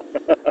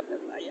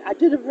 I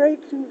did a very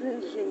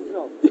convincing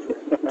job.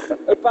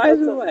 By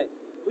the way,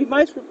 we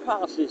might as well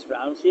pass this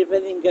round, see if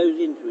anything goes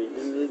into it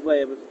in the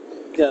way of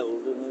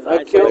gold. And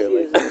I see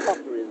there's a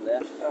copper in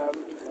there.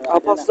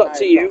 I'll pass that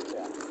to you.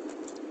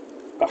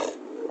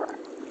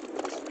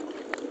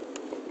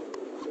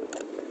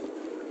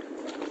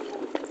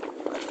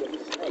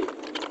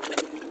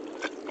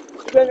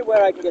 Is there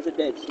anywhere I can get a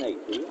dead snake,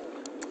 do you?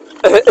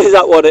 Is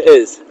that what it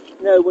is?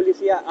 No, well, you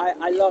see,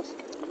 I lost.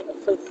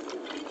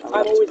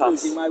 I'm always pass.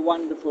 losing my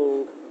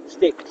wonderful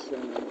sticks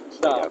and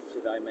staffs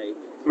that I make.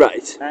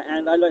 Right.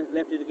 And I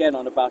left it again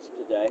on a bus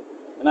today.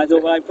 And I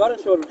thought, well, I've got to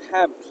sort of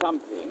have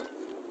something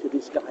to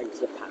disguise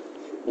the punch.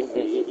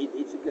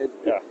 It's a good.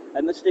 Yeah.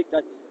 And the stick.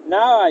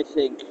 Now I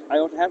think I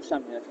ought to have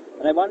something.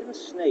 And I wonder if a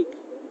snake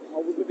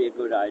would be a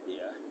good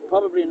idea.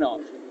 Probably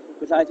not,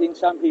 because I think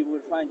some people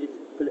would find it.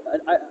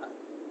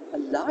 A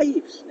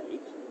live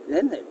snake,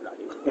 then they're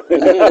bloody.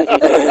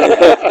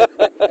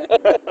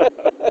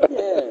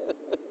 Yeah.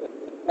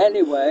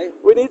 Anyway.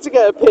 We need to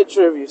get a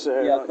picture of you,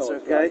 sir. Yeah, That's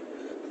of course, okay.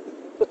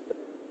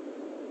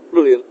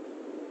 Brilliant.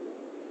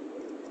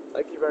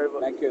 Thank you very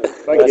much. Thank you.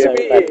 Thank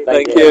you.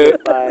 Thank you.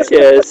 Bye.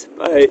 Cheers.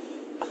 Bye.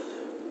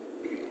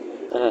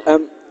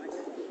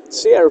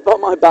 Sierra, about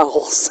my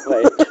bowels.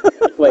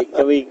 Wait,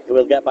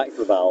 we'll get back to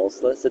the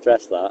bowels. Let's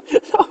address that.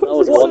 That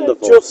was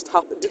wonderful. Just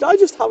happened. Did I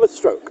just have a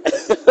stroke?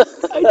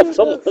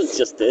 Someone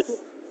just did.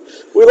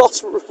 We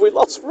lost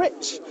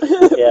Rich.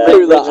 Yeah, Maybe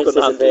we that's just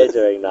gonna disappeared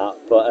during that.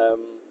 But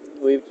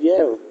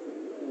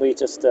we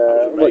just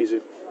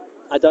Amazing.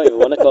 I don't even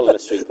want to call it a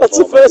street That's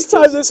the performance first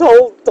time this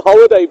whole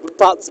holiday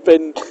Pat's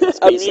been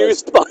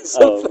amused by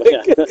Oh,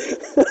 something. yeah.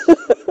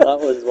 That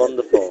was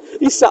wonderful.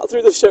 He sat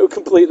through the show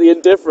completely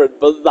indifferent,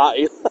 but that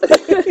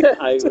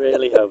I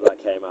really hope that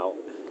came out.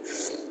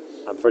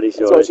 I'm pretty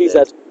sure. that's what it she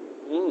did. said.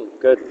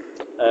 Good.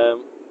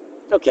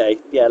 Okay,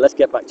 yeah, let's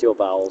get back to your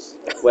bowels.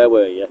 Where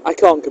were you? I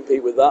can't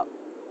compete with that.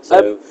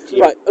 So,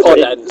 you Right, put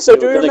okay. in, So you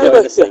do were we gonna go remember?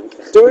 in the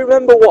sink. Do we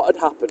remember what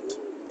had happened?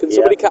 Can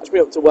somebody catch me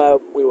up to where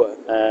we were?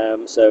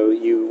 So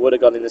you would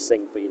have gone in the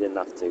sink, but you didn't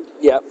have to.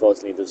 Yeah.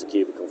 Fortunately, there's a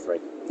cubicle free.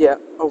 Yeah.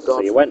 Oh God.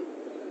 So you went.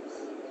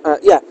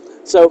 Yeah.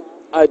 So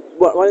I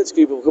went into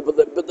cubicle, but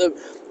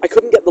I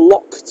couldn't get the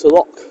lock to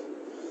lock.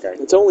 Okay.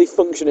 It's only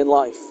function in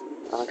life.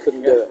 And I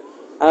couldn't do it.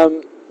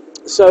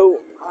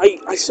 So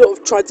I sort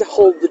of tried to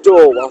hold the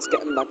door whilst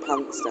getting my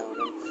pants down.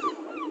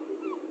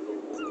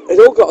 And it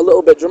all got a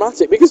little bit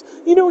dramatic because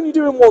you know when you're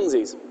doing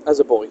onesies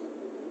as a boy,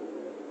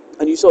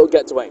 and you sort of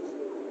get to aim.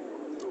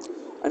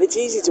 And it's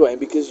easy to aim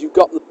because you've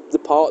got the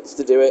parts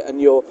to do it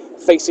and you're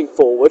facing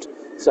forward,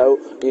 so,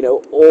 you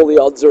know, all the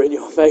odds are in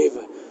your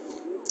favour.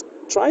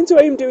 Trying to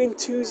aim doing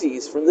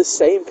twosies from the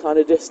same kind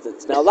of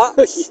distance. Now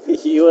that's...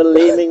 You were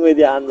leaning with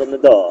your hand on the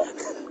door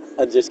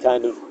and just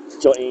kind of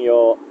jutting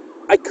your...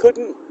 I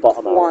couldn't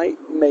Bottom out. quite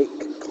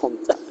make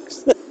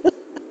contact.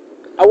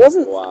 I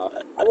wasn't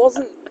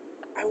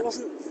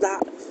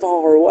that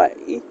far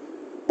away,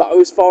 but I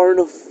was far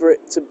enough for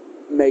it to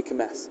make a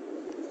mess.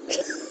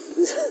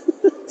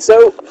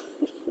 So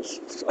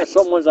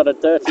someone's had a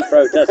dirty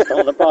protest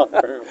on the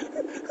bathroom.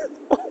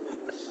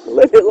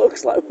 Lynn, it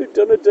looks like we've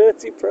done a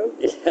dirty pro.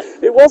 Yeah.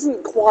 It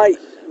wasn't quite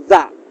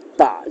that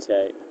bad.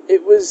 Okay.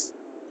 It was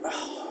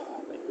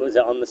Was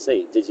it on the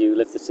seat? Did you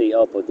lift the seat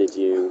up, or did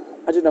you?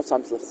 I didn't have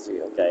time to lift the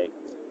seat up. Okay.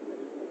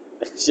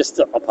 It's just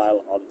a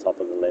pile on top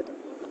of the lid.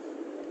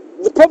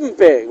 The problem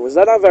being was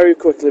that I very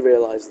quickly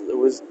realised that there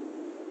was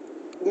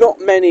not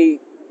many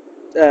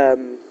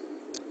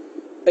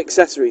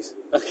accessories.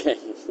 Okay.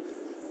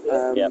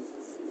 Yep.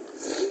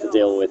 To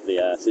deal with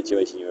the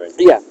situation you were in.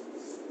 Yeah.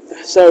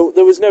 So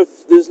there was no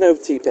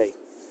TP.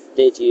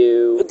 Did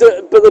you? But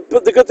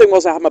the good thing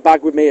was I had my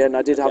bag with me and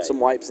I did have Okay. some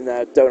wipes in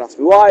there. Don't ask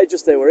me why.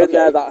 Just they were in Okay.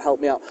 there. That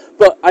helped me out.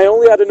 But I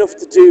only had enough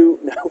to do.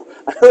 No.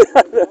 I only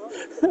had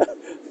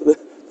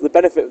for the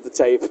benefit of the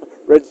tape,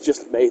 Reg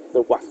just made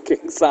the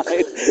wanking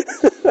sign.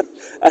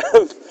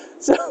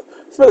 So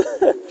for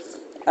the,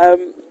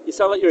 You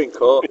sound like you're in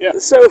court. Yeah.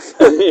 so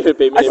for, You'd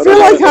be I feel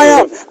like I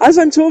am. As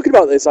I'm talking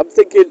about this, I'm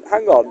thinking,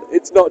 hang on,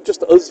 it's not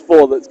just us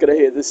four that's going to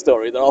hear this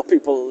story. There are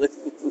people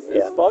listening to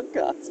this Yeah.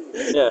 podcast.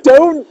 Yeah.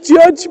 Don't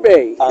judge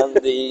me. And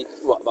the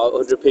about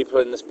 100 people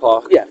in this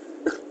park. Yeah.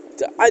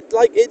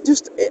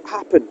 It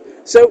happened.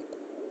 So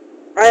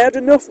I had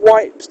enough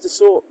wipes to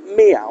sort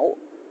me out,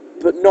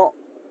 but not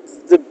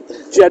the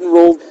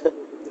general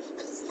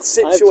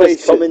situation. I've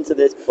just come into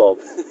this pub,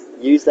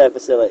 used their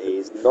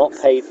facilities, not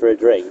paid for a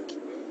drink,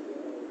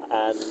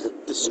 and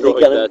Destroyed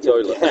you're gonna- their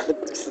toilet.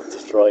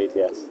 Destroyed,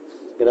 yes.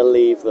 Gonna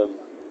leave them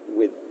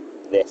with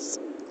this,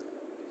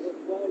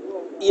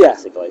 Yeah.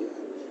 basically.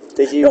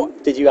 Did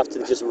you have to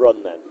just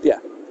run then? Yeah.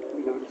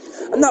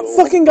 And that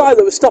fucking guy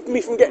that was stopping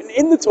me from getting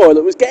in the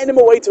toilet was getting him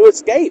away to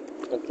escape.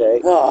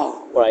 Okay.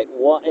 Oh, Right.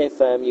 What if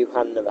you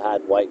hadn't have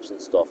had wipes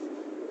and stuff?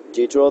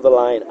 Do you draw the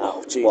line at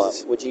Oh, Jesus.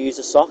 what? Would you use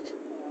a sock?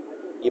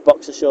 Your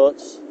boxer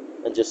shorts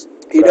and just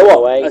you throw know it what?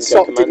 away A and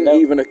sock go didn't commando?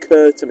 even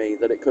occur to me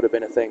that it could have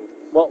been a thing.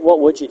 What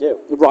would you do?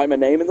 Write my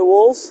name in the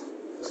walls?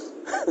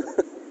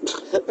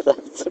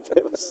 That's a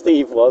bit of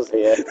Steve was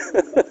here.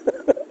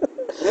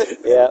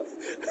 Yeah.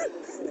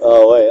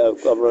 Oh wait,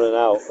 I'm running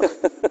out.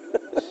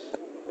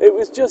 It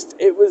was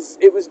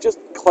just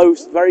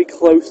close, very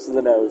close to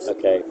the nose.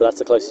 Okay, but that's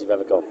the closest you've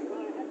ever gone.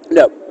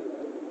 No.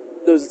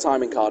 There was a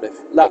time in Cardiff.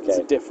 That's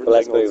Okay, a different but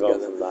let's thing move on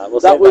altogether. from that. We'll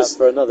save that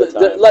for another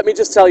time. Let me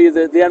just tell you,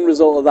 the end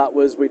result of that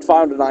was we'd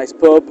found a nice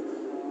pub.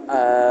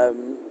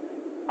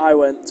 I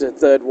went to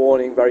third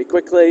warning very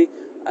quickly.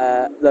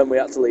 Then we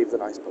had to leave the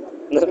nice pub.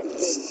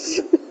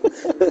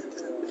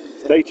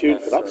 Stay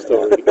tuned for that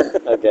story.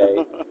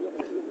 Okay.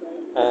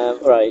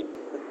 Right.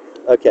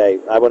 Okay,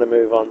 I want to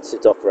move on to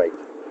dock rape.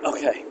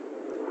 Okay.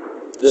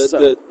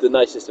 The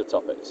nicest of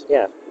topics.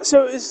 Yeah.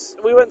 So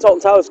we went to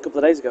Alton Towers a couple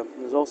of days ago. It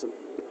was awesome.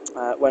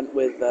 Went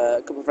with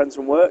a couple of friends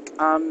from work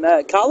and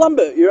Carl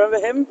Lambert. You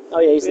remember him? Oh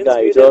yeah, he's We the guy who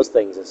interviewed draws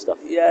things and stuff.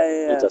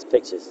 Yeah. He does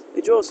pictures.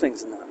 He draws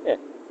things and that. Yeah.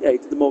 Yeah, he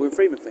did the Morgan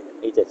Freeman thing.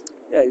 He did.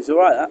 Yeah, he was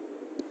alright at that.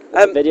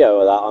 There's a video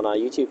of that on our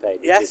YouTube page.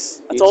 which Yes,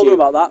 is I told him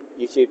about that.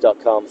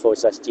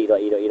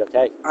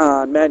 youtube.com/g.e.uk.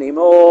 And many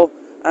more.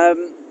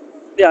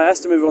 Yeah, I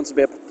asked him if he wanted to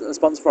be a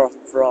sponsor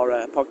for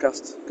our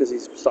podcast because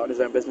he's starting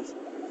his own business.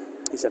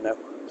 He said no.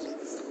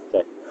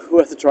 Okay.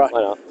 Worth a try.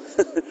 Why not?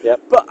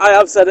 Yep. But I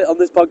have said it on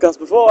this podcast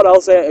before, and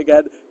I'll say it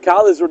again.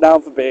 Carl is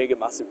renowned for being a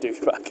massive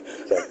douchebag.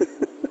 Okay.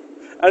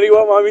 And he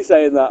won't mind me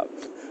saying that.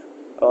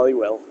 Well, he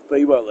will, but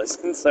he won't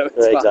listen, so it's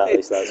Right, fine.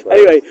 exactly, so that's right.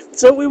 Anyway,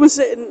 so we were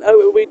sitting,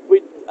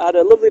 we had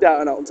a lovely day out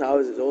on Alton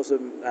Towers, it was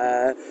awesome.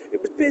 It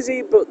was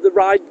busy, but the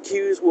ride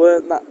queues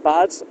weren't that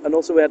bad, and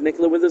also we had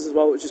Nicola with us as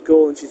well, which is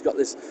cool, and she's got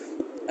this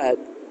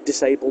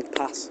disabled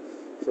pass,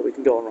 so we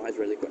can go on rides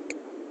really quick.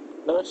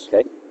 Nice.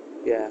 Okay.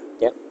 Yeah,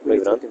 Yep. we need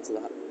Moving to on. look into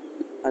that.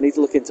 I need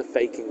to look into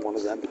faking one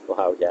of them.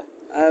 Wow. Yeah.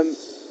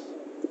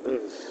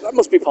 That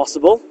must be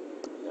possible.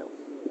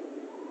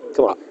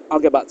 Come on. I'll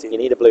get back to You you.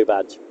 need a blue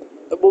badge.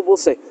 We'll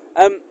see.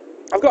 I've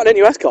got an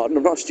NUS card and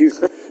I'm not a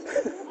student.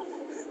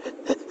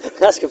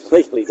 That's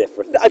completely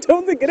different. I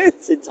don't think it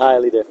It's is.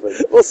 entirely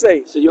different. We'll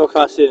see. So you're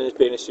classing as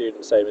being a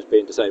student, same as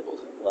being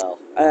disabled. Well,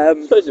 I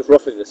suppose it's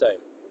roughly the same.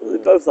 They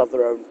both have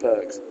their own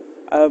perks.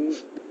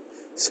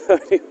 So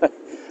anyway,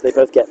 they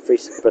both get free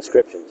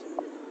prescriptions.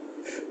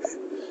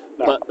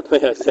 No.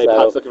 But, yeah, say, So,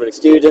 Pat's looking really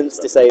students,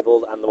 confused,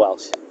 disabled, and the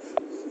Welsh.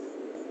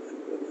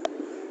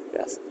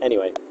 yes.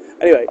 Anyway,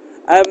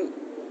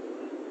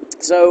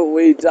 So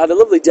we had a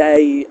lovely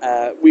day.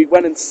 We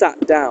went and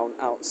sat down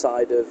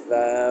outside of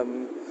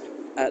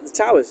the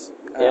towers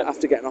Yeah.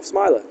 after getting off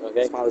Smiler.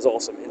 Okay. Smiler's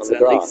awesome, the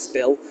incidentally. grass?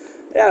 Still,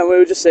 yeah. We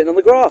were just sitting on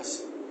the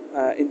grass,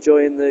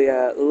 enjoying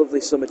the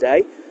lovely summer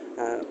day.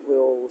 We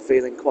all were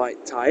feeling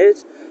quite tired,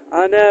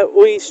 and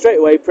we straight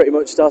away pretty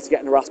much started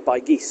getting harassed by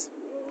geese,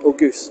 or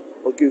gooses,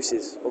 or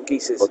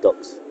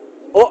ducks.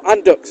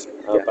 and ducks.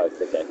 Oh, Yeah.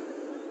 both. Okay.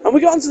 And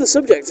we got onto the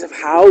subject of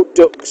how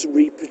ducks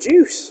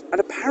reproduce, and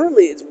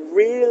apparently it's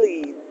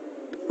really,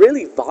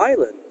 really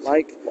violent.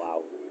 Like,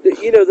 Wow.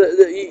 you know,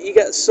 you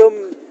get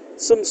some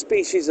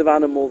species of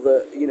animal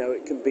that, you know,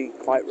 it can be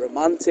quite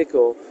romantic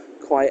or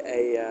quite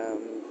a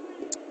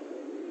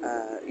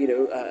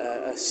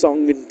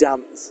song and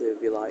dance,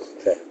 if you like.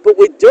 Okay. But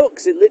with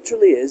ducks, it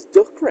literally is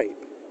duck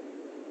rape.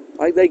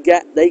 Like they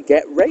get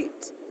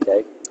raped.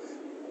 Okay.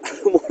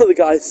 And one of the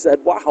guys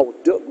said, "Wow,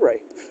 duck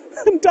rape,"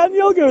 and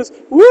Danielle goes,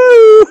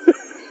 "Woo!"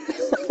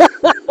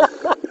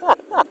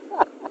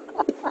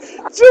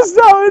 Just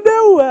out of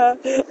nowhere,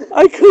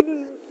 I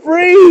couldn't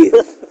breathe.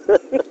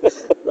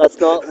 That's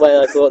not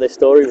where I thought this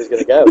story was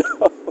going to go.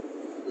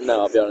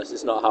 No, I'll be honest,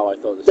 it's not how I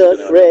thought this was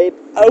Duck going to go. rape.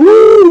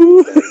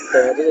 Awoo!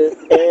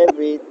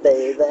 Every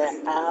day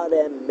they're out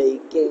and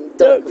making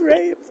Duck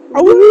rape.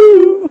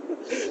 Awoo!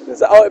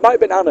 Oh, it might have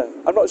been Anna.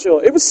 I'm not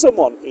sure. It was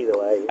someone. Either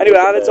way. Anyway,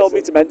 it's a Anna told me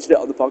person. to mention it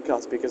on the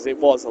podcast because it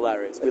was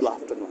hilarious. We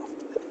laughed and laughed.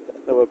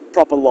 There were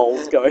proper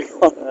lols going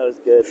on. That was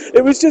good.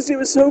 It was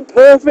so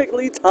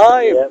perfectly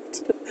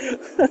timed.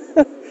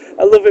 Yep.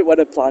 I love it when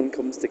a plan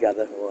comes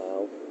together.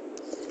 Wow.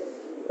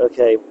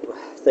 Okay,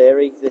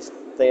 this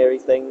theory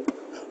thing.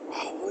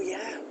 Oh,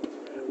 yeah.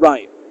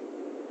 Right.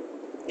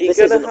 You're This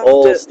gonna is an have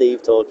all to...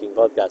 Steve talking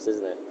podcast,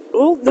 isn't it?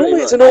 Well, normally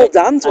Pretty it's an much. all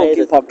Dan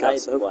talking podcast.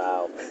 So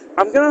Wow.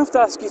 I'm going to have to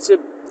ask you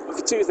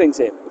for two things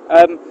here.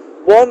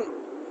 One,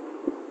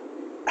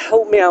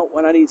 help me out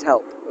when I need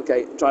help,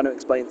 okay? I'm trying to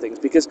explain things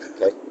because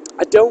Okay.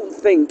 I don't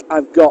think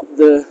I've got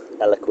the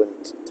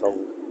Eloquent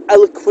tongue.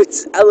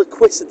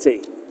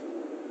 eloquicity.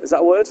 Is that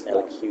a word?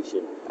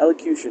 Elocution.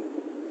 Elocution.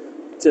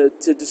 To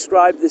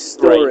describe this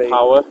story. Brain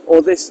power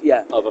Or this,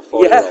 yeah. of a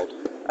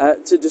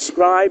 4-year-old. To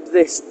describe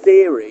this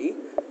theory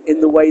in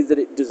the way that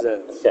it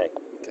deserves. Okay.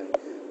 Okay.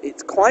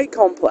 It's quite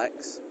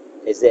complex.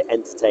 Is it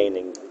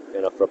entertaining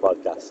enough for a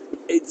podcast?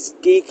 It's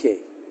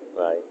geeky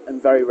Right.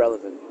 and very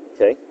relevant.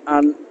 Okay.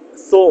 And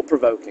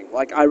thought-provoking.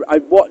 Like, I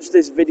watched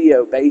this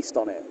video based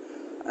on it.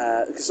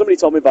 Because somebody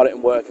told me about it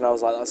in work, and I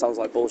was like, that sounds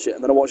like bullshit.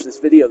 And then I watched this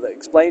video that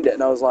explained it,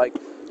 and I was like,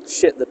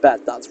 shit the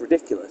bed, that's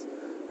ridiculous.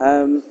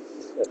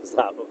 Was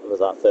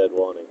that third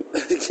warning?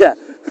 Yeah.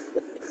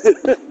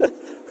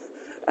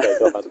 Okay,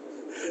 go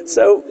on.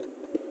 So,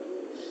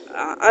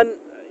 and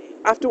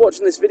after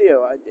watching this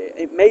video,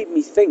 it made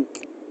me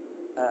think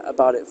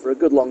about it for a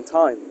good long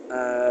time,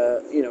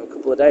 a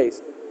couple of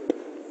days.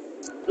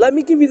 Let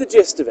me give you the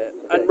gist of it,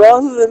 and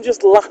rather than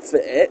just laugh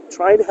at it,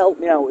 try and help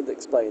me out with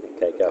explaining.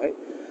 Okay, go.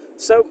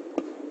 So,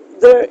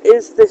 there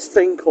is this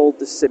thing called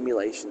the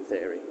simulation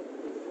theory.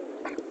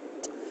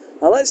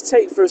 Now, let's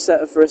take for a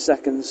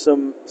second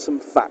some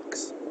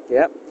facts.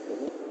 Yeah.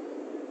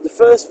 The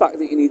first fact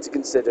that you need to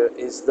consider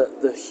is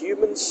that the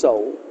human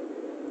soul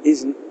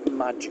isn't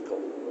magical.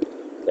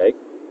 Okay.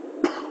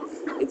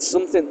 It's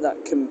something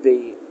that can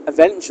be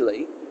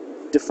eventually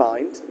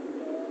defined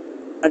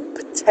and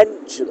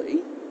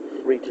potentially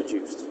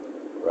reproduced.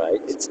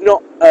 Right. It's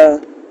not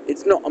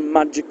a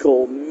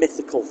magical,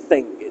 mythical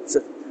thing. It's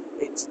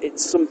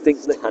something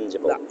that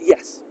tangible.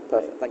 Yes,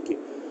 perfect. Thank you.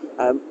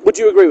 Would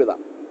you agree with that?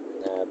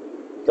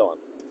 Go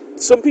on.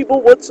 Some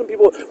people would. Some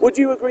people would.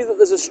 You agree that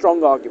there's a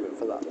strong argument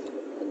for that?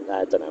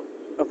 I don't know.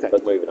 Okay.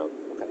 But moving on.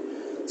 Okay.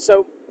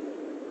 So,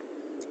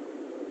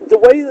 the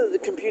way that the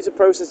computer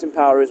processing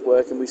power is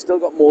working, we've still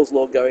got Moore's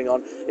Law going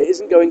on. It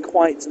isn't going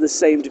quite to the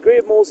same degree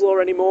of Moore's Law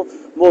anymore.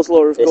 Moore's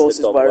Law, of course,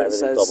 is where it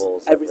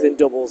says everything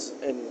doubles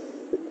in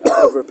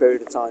over a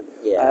period of time.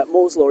 Yeah.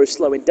 Moore's Law is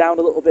slowing down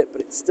a little bit,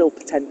 but it's still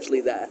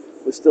potentially there.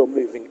 We're still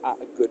moving at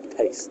a good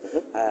pace.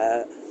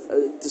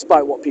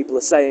 Despite what people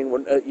are saying,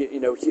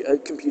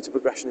 computer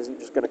progression isn't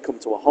just going to come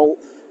to a halt.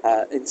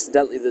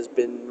 Incidentally, there's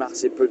been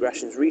massive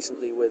progressions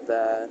recently with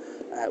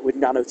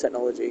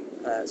nanotechnology,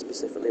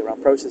 specifically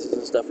around processors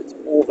and stuff. It's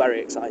all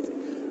very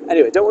exciting.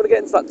 Anyway, don't want to get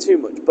into that too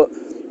much, but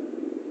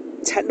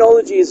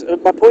technology is.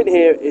 My point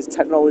here is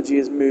technology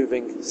is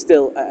moving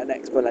still at an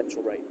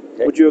exponential rate.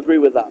 Okay. Would you agree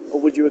with that, or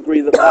would you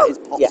agree that that is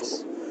possible?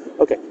 Yes.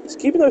 Okay. So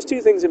keeping those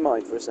two things in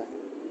mind for a second.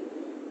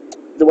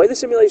 The way the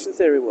simulation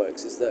theory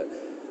works is that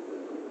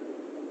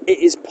it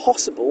is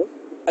possible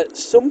at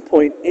some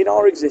point in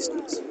our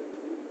existence,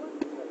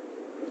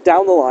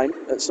 down the line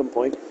at some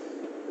point.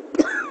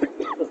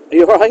 Are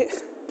you alright?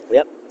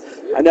 Yep.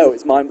 I know,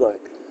 it's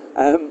mind-blowing.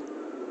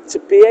 To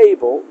be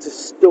able to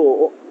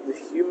store the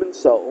human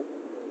soul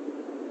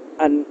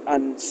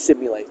and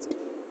simulate it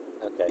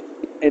Okay.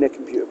 in a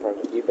computer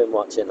program. You've been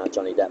watching that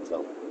Johnny Depp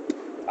film,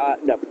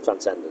 No.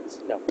 Transcendence.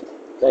 No.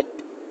 Okay.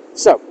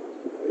 So,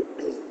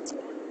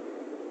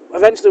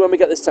 eventually when we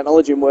get this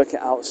technology and work it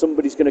out,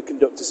 somebody's going to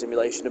conduct a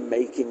simulation of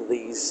making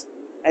these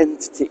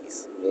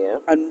entities Yeah.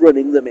 and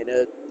running them in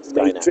a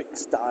Skynet.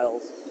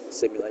 Matrix-style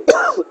simulation.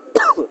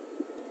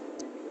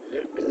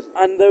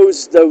 And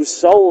those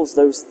souls,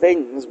 those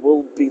things,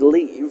 will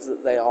believe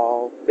that they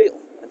are real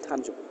and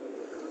tangible.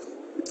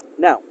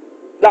 Now,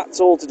 that's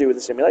all to do with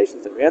the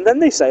simulation theory. And then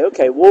they say,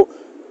 okay, well,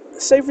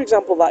 say for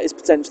example that is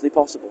potentially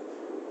possible.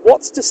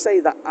 What's to say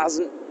that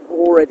hasn't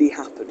already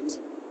happened?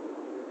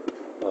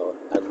 Oh,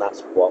 and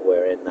that's what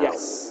we're in now.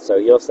 Yes. So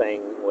you're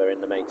saying we're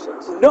in the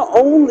Matrix. Not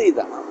only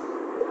that,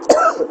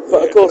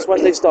 but of course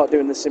when they start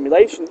doing the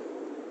simulation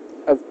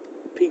of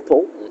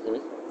people,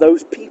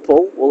 those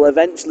people will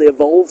eventually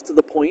evolve to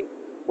the point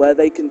where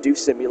they can do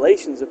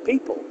simulations of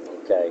people.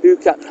 Okay. Who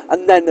can,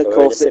 and then of So we're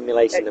course in a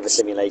simulation of a ex-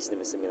 simulation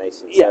of a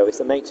simulation. Yeah. So it's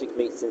the Matrix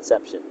meets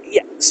Inception.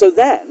 Yeah. So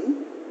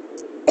then,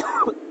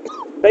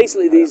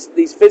 basically, these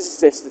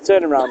physicists are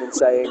turning around and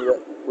saying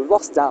that we've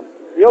lost Dan.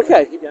 Are you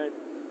okay? Keep going.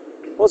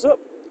 What's up?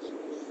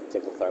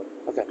 Tickle throat.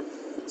 Okay.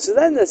 So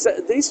then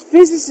these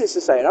physicists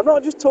are saying, I'm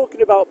not just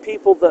talking about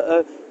people that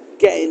are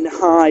getting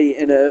high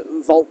in a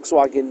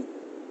Volkswagen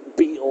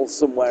Beetle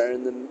somewhere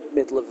in the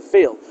middle of a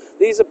field.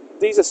 These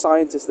are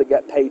scientists that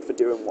get paid for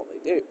doing what they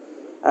do.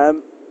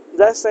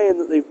 They're saying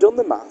that they've done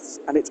the maths,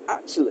 and it's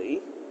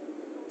actually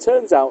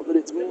turns out that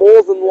it's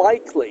more than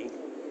likely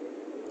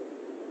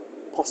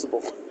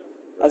possible.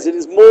 Right. As it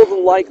is more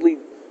than likely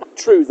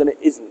true than it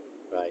isn't.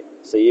 Right.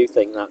 So you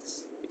think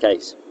that's the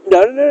case?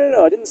 No,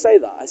 I didn't say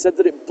that. I said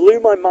that it blew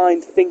my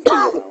mind thinking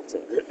about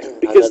it.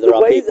 Because there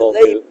are people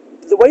who-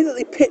 the way that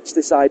they pitched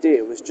this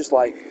idea was just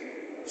like,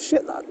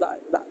 shit,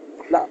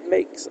 that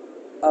makes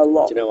a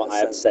lot of sense. Do you know what I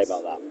have to say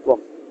about that? Go on.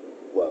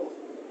 Whoa.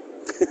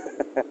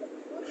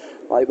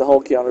 Like the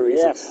whole Keanu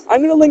Reeves. Yes.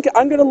 I'm gonna link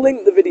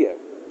the video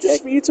just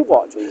Okay. for you to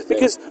watch, Please do.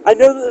 because I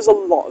know that there's a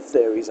lot of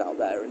theories out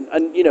there,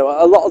 and you know,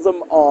 a lot of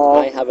them are.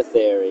 I have a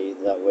theory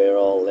that we're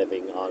all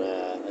living on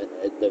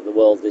the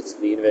world is,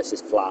 the universe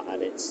is flat,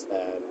 and it's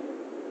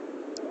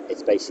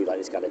basically like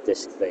this kind of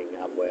disc thing,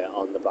 and we're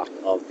on the back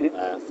of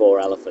 4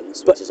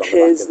 elephants, But which is on the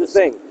here's back of the this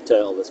thing.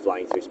 turtle that's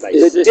flying through space.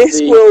 The Is this disc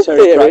the world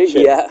Terry theory,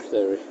 Pratchett yeah,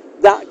 theory?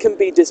 that can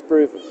be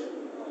disproven.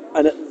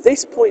 And at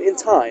this point in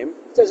time,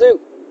 So Zoo,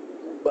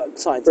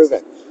 scientists, prove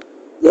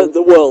it.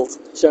 the world.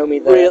 Show me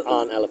there Real-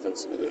 aren't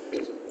elephants.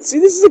 See,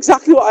 this is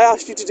exactly what I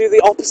asked you to do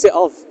the opposite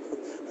of.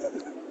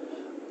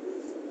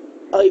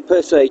 I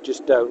personally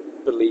just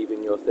don't believe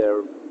in your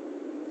theorem.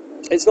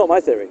 It's not my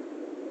theory.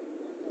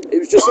 It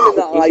was just something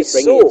that He's I just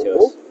bringing it to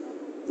saw us.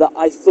 that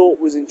I thought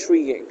was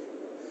intriguing,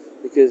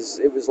 because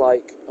it was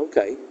like,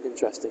 okay,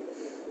 interesting.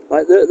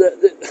 Like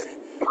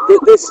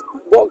this,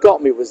 what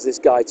got me was this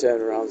guy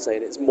turning around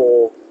saying it's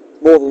more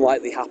than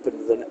likely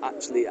happened than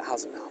actually it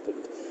hasn't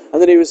happened.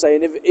 And then he was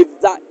saying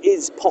if that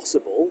is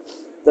possible,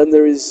 then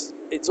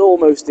it's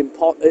almost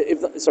impossible.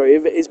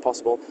 If it is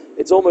possible,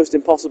 it's almost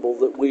impossible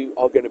that we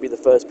are going to be the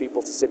first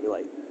people to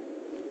simulate.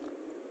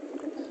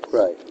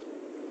 Right.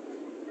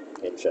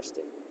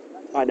 Interesting.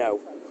 I know.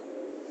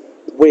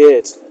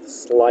 Weird.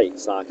 Slight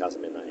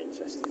sarcasm in that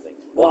interesting thing.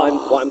 What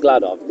I'm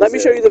glad of. Let me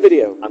show you the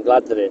video. I'm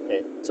glad that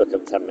it took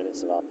up 10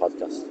 minutes of our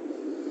podcast.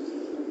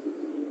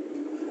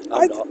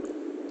 I'm not.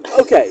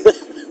 Okay.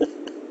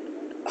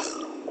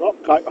 I'm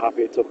not quite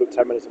happy it took up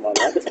 10 minutes of my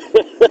life.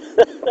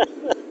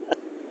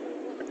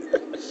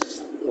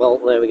 Well,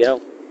 there we go.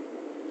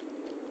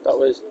 That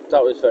was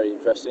very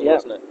interesting, Yeah.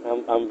 wasn't it?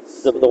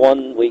 The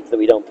one week that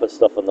we don't put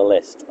stuff on the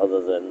list other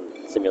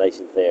than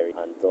simulation theory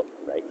and duck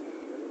rape,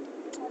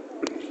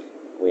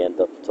 we end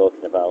up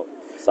talking about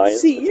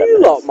science. See, for 10 you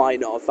minutes. lot might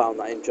not have found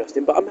that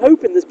interesting, but I'm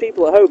hoping there's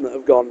people at home that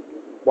have gone,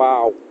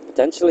 wow.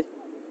 Potentially.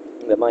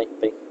 There might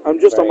be. I'm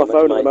just Very on my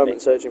much phone at the might moment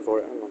be. searching for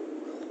it. Hang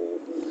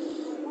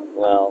on.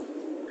 Well,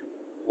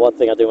 one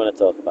thing I do want to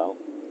talk about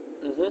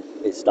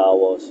Mm-hmm. is Star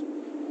Wars.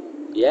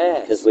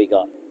 Yes. Because we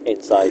got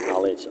inside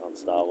knowledge on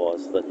Star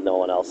Wars that no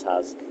one else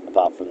has,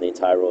 apart from the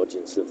entire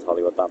audience of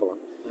Hollywood Babylon.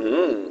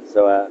 Mm.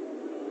 So,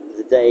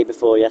 the day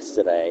before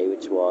yesterday,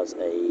 which was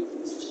a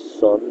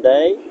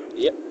Sunday?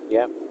 Yep.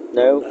 Yeah.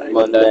 No, Monday.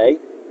 Monday.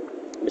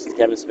 Mr.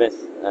 Kevin Smith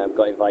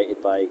got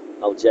invited by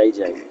old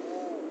JJ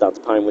down to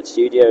Pinewood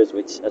Studios,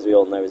 which, as we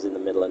all know, is in the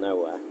middle of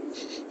nowhere.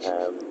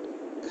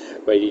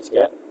 Where you need to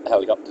get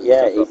helicopters.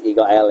 Yeah, and stuff he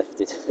got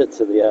airlifted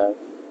to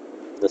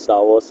the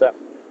Star Wars set.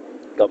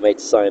 Got made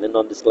to sign a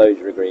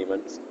non-disclosure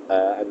agreement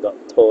and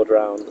got toured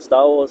around the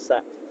Star Wars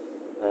set.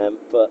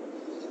 But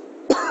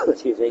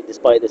excuse me,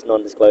 despite this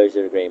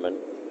non-disclosure agreement,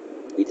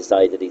 he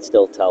decided he'd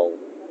still tell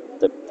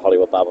the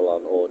Hollywood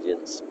Babylon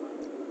audience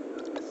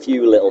a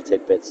few little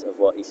tidbits of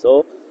what he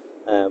saw.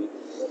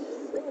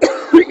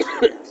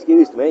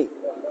 Excuse me.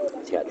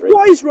 Let's get a drink.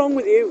 What is wrong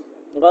with you?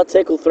 I've got a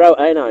tickle throat,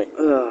 ain't I?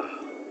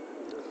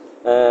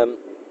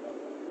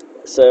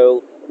 So,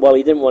 while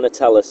he didn't want to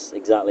tell us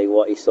exactly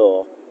what he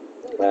saw,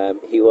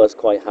 he was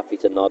quite happy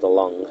to nod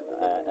along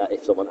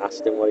if someone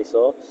asked him what he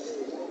saw.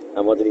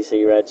 And what did he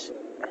see, Reg?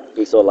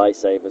 He saw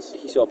lightsabers.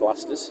 He saw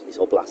blasters. He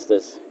saw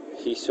blasters.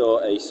 He saw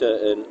a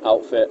certain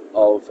outfit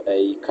of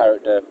a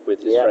character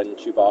with his Yeah. friend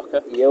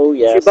Chewbacca. Yo,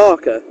 yes.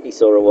 Chewbacca. He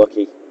saw a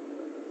Wookiee.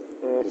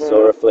 He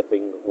saw a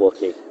flipping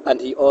Wookiee. And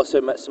he also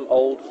met some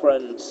old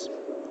friends.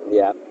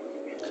 Yeah.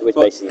 Which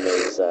But- basically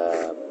means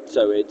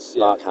So it's...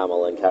 Yeah. Mark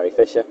Hamill and Carrie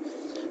Fisher.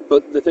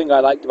 But the thing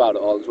I liked about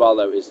it all as well,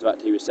 though, is the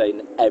fact he was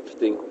saying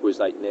everything was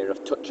like near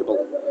enough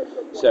touchable.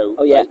 So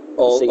Oh, yeah. like,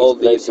 all the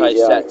No entire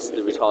CGI. sets,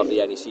 there was hardly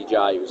any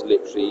CGI. It was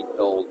literally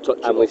all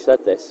touchable. And we've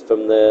said this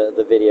from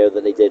the video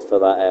that they did for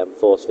that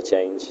Force for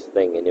Change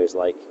thing, and it was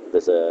like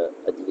there's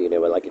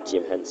like a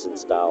Jim Henson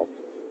style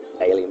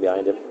alien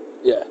behind him.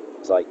 Yeah.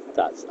 It's like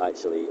that's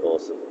actually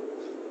awesome.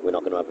 We're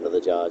not going to have another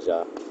Jar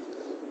Jar.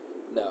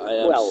 No, I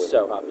am Well,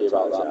 so happy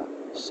about that.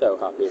 So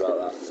happy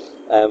about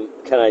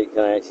that. Can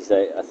I actually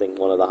say I think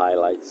one of the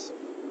highlights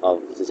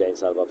of the Jane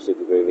Silent Bob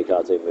Super Groovy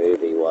cartoon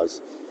movie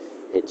was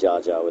hit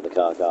Jar Jar with the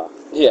car.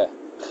 Yeah.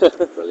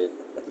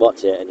 Brilliant.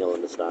 Watch it and you'll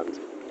understand.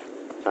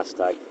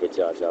 Hashtag hit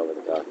Jar Jar with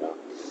the car.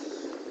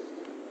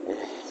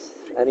 Yes.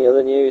 Any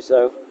other news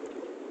though?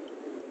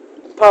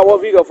 Pat, what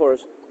have you got for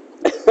us?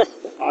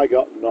 I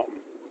got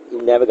nothing.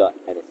 You never got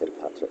anything,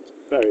 Patrick.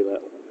 Very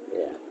little.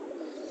 Yeah.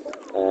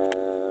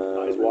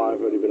 That is why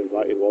I've only been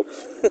invited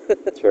once.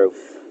 True.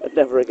 And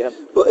never again.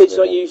 But it's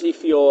not usually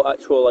for your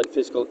actual like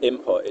physical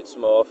input. It's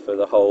more for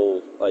the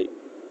whole like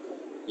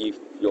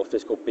your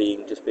physical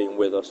being just being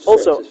with us.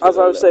 Also, Makes us as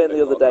feel I a was little saying the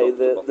bit other more day,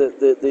 comfortable.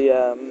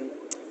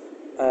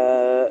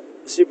 the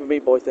Super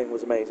Meat Boy thing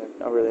was amazing.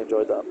 I really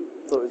enjoyed that.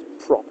 Thought it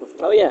was proper fun.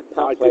 Oh yeah, I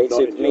Pat did played not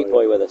Super enjoy Meat it.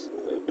 Boy with us.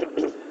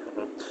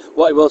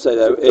 What I will say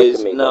though Super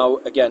is Meat Boy. now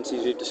again,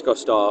 since we've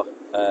discussed our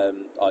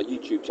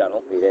YouTube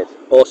channel, We did.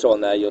 also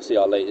on there you'll see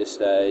our latest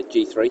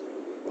G3.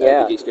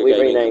 Yeah, the Geeks Go we've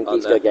Gaming renamed on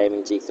Geeks there. Go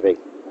Gaming G3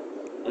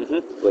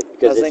 Mhm.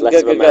 because As it's in less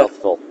of a go, go, go.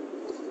 mouthful,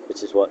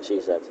 which is what she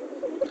said.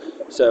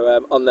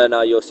 So on there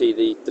now you'll see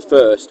the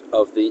first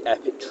of the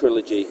epic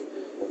trilogy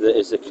that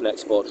is the Kinect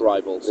Sports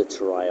Rivals. The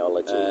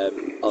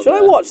triology. On Should I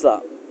there. watch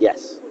that?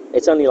 Yes,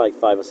 it's only like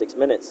 5 or 6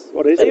 minutes.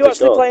 What is Are it? you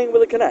actually playing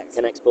with a Kinect?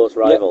 Kinect Sports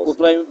Yeah, Rivals. we're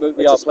playing. We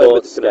It's are a playing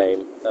with sports the Kinect.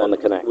 game on the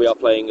Kinect. We are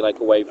playing like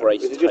a wave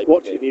race Is it type just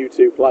watching of game. you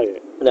two play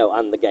it? No,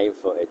 and the game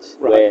footage.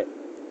 Right. We're Is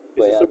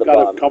there at some the kind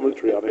bottom. of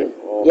commentary on it?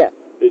 Or Yeah.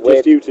 It's we're-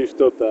 just you two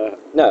stood there,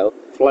 No,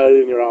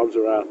 flailing your arms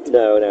around.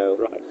 no.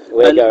 Right.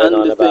 We're And- going and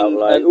on the about thing-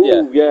 like, and- ooh,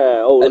 yeah.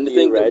 yeah, oh, And the look at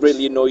thing you, that Reg.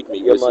 really annoyed me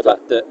Your was the mother.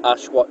 fact that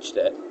Ash watched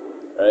it,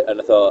 right?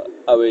 And I thought,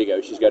 oh, here you go.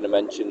 She's going to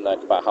mention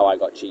like about how I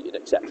got cheated,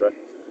 etc.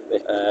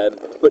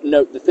 But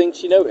no, the thing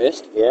she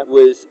noticed Yeah.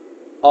 was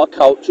our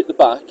couch at the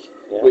back,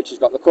 Yeah. which has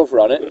got the cover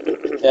on it.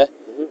 Yeah,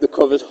 the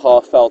covers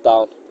half fell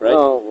down. Right.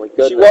 Oh my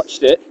goodness. She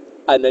watched it,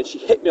 and then she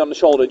hit me on the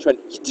shoulder and she went,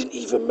 "You didn't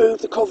even move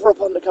the cover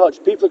up on the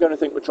couch. People are going to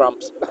think we're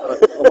tramps."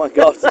 Oh my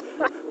god.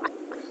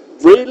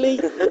 Really?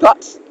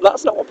 That's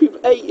not what people.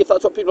 A, if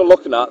that's what people are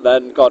looking at,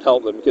 then God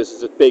help them, because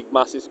it's a big,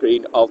 massive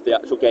screen of the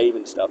actual game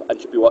and stuff, and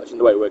should be watching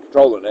the way we're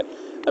controlling it.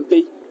 And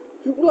B,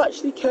 who will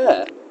actually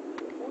care?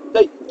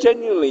 Like,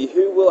 genuinely,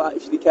 who will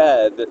actually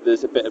care that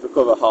there's a bit of a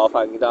cover half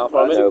hanging down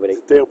from it? Nobody.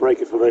 It's a deal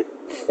breaker for me.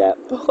 Yeah.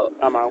 But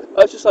I'm out.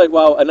 I was just like,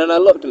 wow. And then I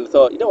looked and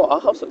thought, you know what? Our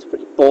house looks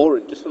pretty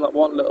boring, just from that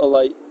one little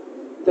like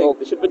thing. Well,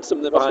 there should have been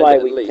something That's behind why it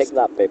at we least. picked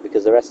that bit,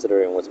 because the rest of the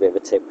room was a bit of a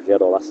tip because we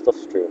had all that stuff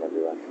strewn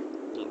everywhere.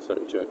 That's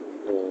very true.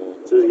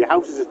 So your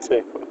house is a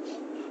tip,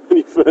 and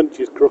your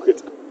furniture's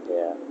crooked.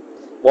 Yeah.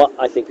 What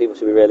I think people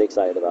should be really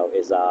excited about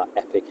is our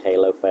epic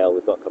Halo fail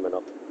we've got coming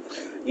up.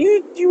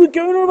 You were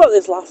going on about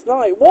this last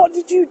night. What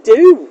did you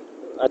do?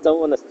 I don't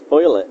want to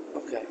spoil it.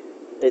 Okay.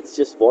 It's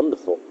just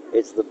wonderful.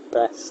 It's the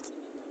best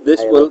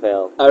This Halo will.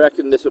 fail. I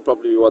reckon this will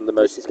probably be one of the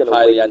This most is gonna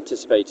highly win.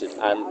 anticipated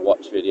and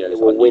watched videos It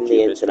will on win the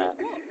YouTube history. internet.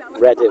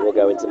 Reddit will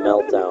go into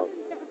meltdown.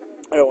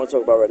 I don't want to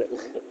talk about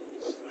Reddit.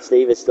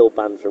 Steve is still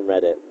banned from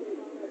Reddit.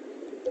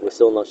 We're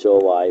still not sure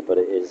why, but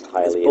it is It's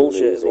highly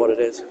bullshit is amusing. what it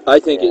is. I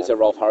think Yeah. it's a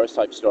Rolf Harris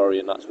type story,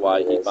 and that's why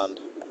It he is. banned.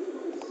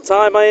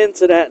 Tie my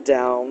internet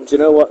down. Do you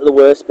know what the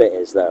worst bit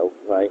is, though?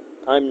 Right,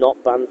 I'm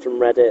not banned from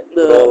Reddit.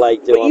 But Ugh. all I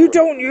do, But you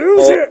don't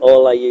use it!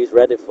 all I use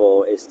Reddit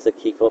for is to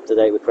keep up to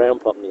date with Crown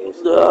Pop news.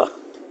 Ugh.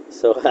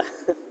 So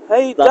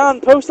Hey, That-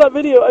 Dan, post that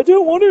video. I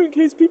don't want to in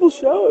case people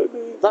shout at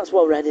me. that's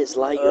what Reddit's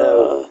like,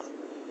 though. Ugh.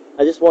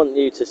 I just want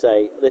you to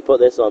say they put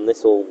this on.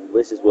 This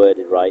is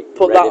worded right.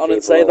 Put Reddit that on and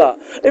people say are- that.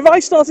 If I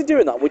started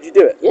doing that, would you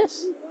do it?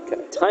 Yes,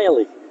 Okay.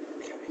 entirely.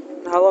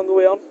 How long are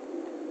we on?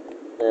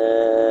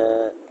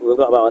 We've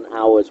got about an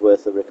hour's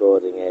worth of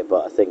recording here,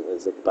 but I think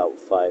there's about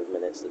 5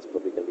 minutes that's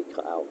probably going to be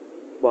cut out.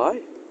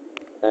 Why?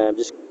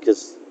 Just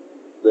because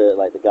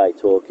the guy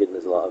talking,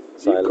 there's a lot of You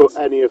silence.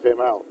 cut any of him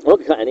out. I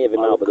won't cut any of him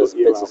I will out, but there's cut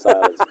you bits of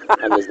silence,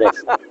 and there's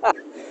this.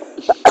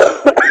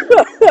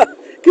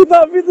 Could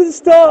that be the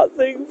start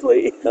thing,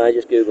 please? Can I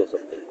just Google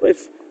something quick?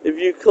 If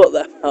you cut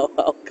them out,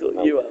 I'll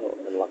cut you out.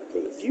 Unlock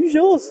keys. Use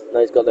yours. No,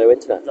 he's got no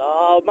internet.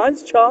 Oh,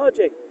 mine's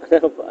charging. I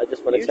know, but I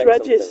just want to Use check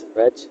Reg's. something.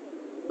 Reg?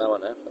 No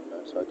one else,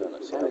 so I don't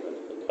actually have anything.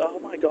 Oh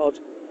my god.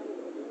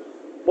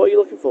 What are you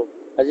looking for?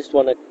 I just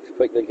want to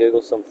quickly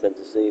Google something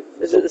to see if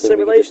Is there's it the something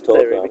we can just simulation talk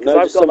theory? about. Because No,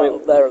 I've just got that something,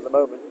 up there at the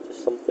moment.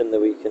 just something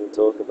that we can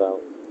talk about,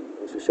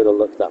 which we should have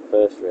looked at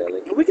first,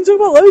 really. We can talk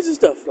about loads of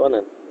stuff. Go on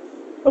then.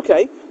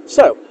 Okay,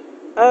 so,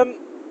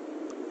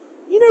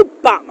 you know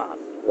Batman?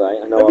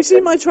 Right, I know. Have you I've seen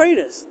been- my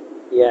trainers?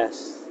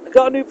 Yes. I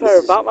got a new pair This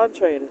of is Batman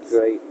trainers.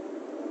 Great.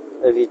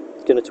 Are you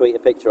going to tweet a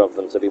picture of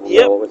them so people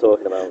Yep. know what we're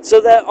talking about?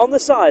 So they're on the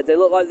side, they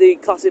look like the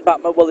classic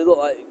Batman, well they look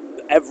like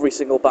every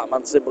single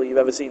Batman symbol you've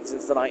ever seen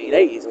since the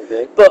 1980s.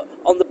 Okay. But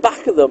on the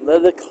back of them, they're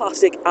the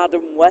classic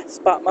Adam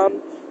West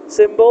Batman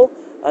symbol,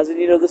 as in,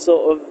 you know, the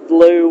sort of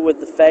blue with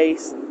the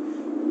face,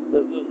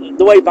 and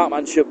the way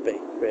Batman should be,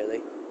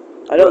 really.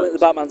 I don't think the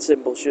Batman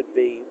symbol should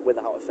be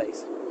without a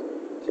face.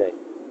 Okay.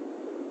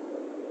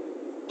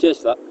 Cheers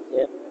for that.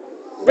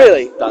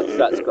 Really?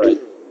 That's great.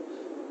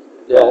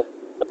 Yeah. Well,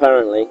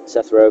 apparently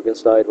Seth Rogen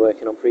started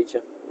working on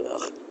Preacher.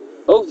 Ugh,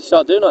 Oh, you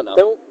start doing that now.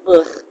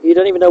 You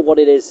don't even know what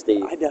it is,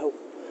 Steve. I know.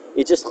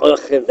 You're just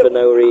him for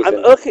no reason.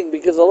 I'm irking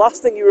because the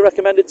last thing you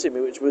recommended to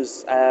me, which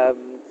was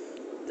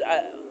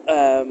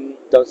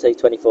Don't say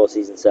 24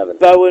 season 7.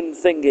 Bow and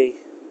Thingy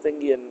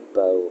and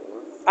Bow.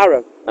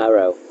 Arrow.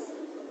 Arrow.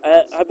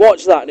 I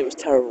watched that and it was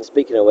terrible.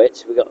 Speaking of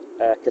which, we got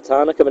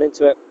Katana coming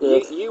into it.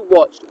 You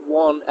watched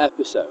one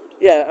episode.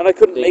 Yeah, and I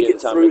couldn't Thinking make it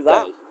of Tom through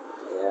that. McVeigh.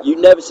 Yeah. You've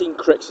never seen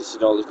Crixus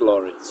in all his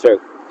glory. It's true.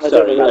 I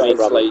Sorry, don't I know. mean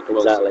Slade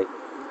Wilson. Exactly.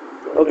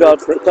 Oh god,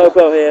 the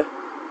Popo here.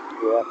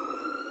 Yeah.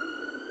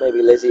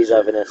 Maybe Lizzie's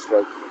having a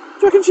stroke. Do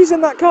you reckon she's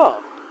in that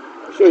car?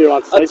 I'm sure you're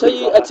allowed to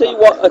say I'll tell you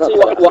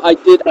what I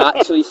did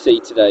actually see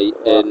today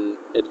in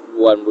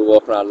when we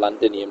walk around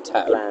Landinium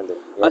Town. Landon.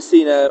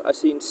 Yeah. I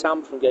seen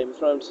Sam from Game of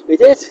Thrones. We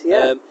did,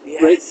 yeah.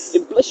 Yes.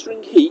 In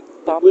blistering heat.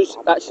 It was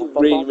actually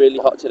really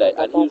hot today,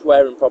 and he was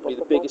wearing probably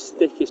the biggest,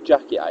 thickest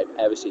jacket I've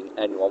ever seen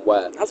anyone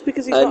wear. That's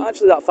because he's not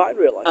actually that fat in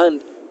real life.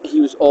 And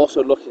he was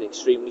also looking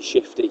extremely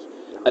shifty.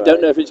 I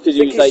don't know if it's because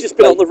he was he's like, just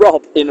been on the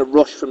rob. in a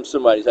rush from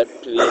somewhere. He's like,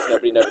 please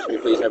nobody notice me,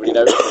 please nobody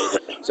notice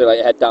me. So like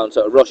head down,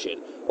 sort of rushing.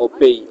 Or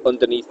B,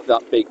 underneath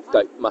that big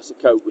like massive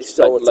coat was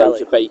stole like the loads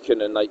telly. of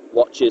bacon and like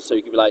watches. So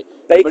you could be like,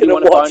 Bacon anybody and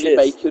want to buy any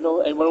watches. bacon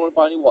or anyone want to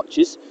buy any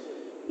watches?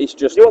 It's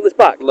just Do you want this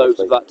back? loads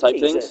of that type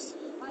Jesus.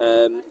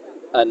 things.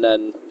 And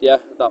then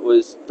that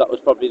was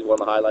probably one of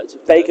the highlights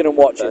of Bacon and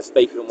watches.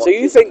 Bacon and watches. So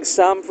you think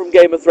Sam from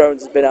Game of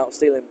Thrones has been out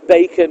stealing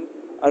bacon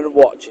and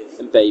watches?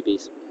 and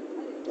babies.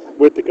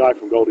 With the guy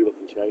from Goldie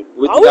Looking Chain.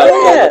 With Oh, the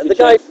guy Yeah, from the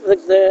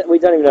guy, we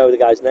don't even know the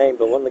guy's name,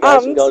 but one of the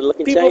guys from And Golden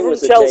Looking people Chain from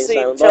was the Chelsea,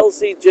 Chainsaw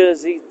Chelsea,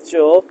 Jersey,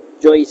 Shore.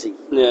 Joycey.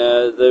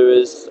 Yeah, there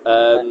was.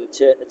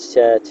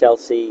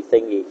 Chelsea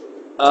thingy.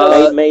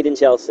 Uh, Made in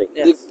Chelsea.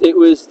 Yes. It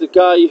was the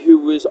guy who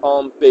was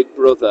on Big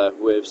Brother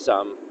with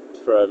Sam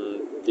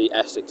from the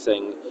Essex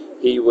thing.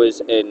 He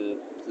was in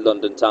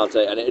London town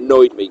today, and it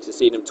annoyed me because I've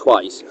seen him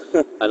twice,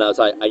 and I was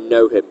like, I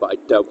know him, but I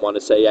don't want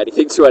to say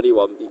anything to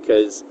anyone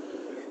because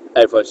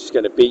everyone's just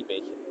going to beat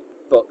me.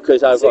 But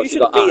because I've So you actually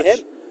got should beat Ash.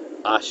 him.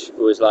 Ash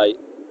was like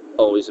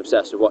always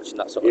obsessed with watching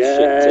that sort of Yeah,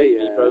 shit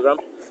TV yeah.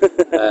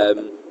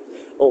 program.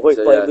 Always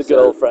So, playing yeah, the so-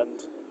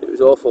 girlfriend. It was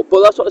awful.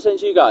 But that's what I'm saying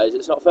to you guys.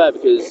 It's not fair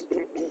because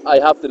I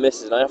have the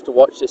missus and I have to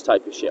watch this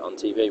type of shit on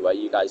TV where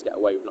you guys get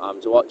away with not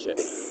having to watch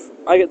it.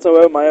 I get to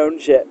own my own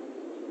shit.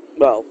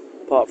 Well,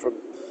 apart from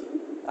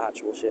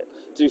actual shit.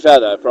 To be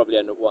fair though, I probably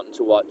end up wanting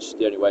to watch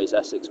The Only Way is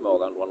Essex more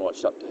than want to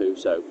watch Doctor Who,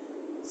 so...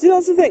 See,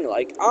 that's the thing,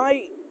 like,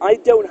 I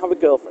don't have a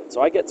girlfriend, so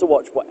I get to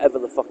watch whatever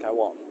the fuck I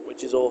want,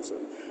 which is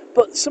awesome.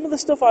 But some of the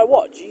stuff I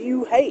watch,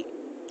 you hate.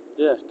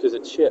 Yeah, because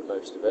it's shit,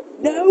 most of it.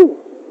 No!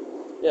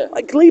 Yeah.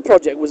 Like, Glee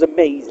Project was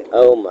amazing.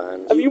 Oh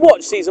man. Have you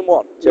watched season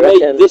 1? Do you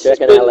reckon, This do you has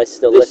reckon been- Alice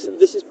still this, listens?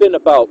 This has been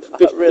about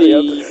 50...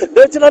 Really?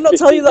 No, did I not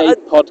tell you that?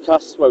 58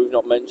 podcasts where we've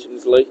not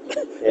mentioned Glee.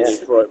 Yeah. And you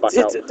throw it back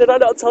out. Did I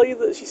not tell you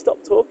that she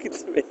stopped talking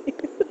to me?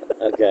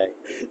 Okay.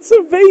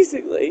 So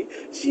basically,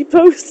 she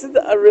posted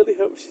that I really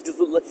hope she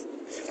doesn't listen.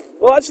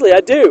 Well, actually,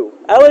 I do.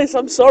 Alice,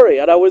 I'm sorry,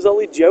 and I was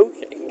only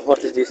joking.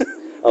 What did you?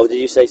 Oh, did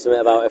you say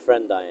something about a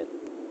friend dying?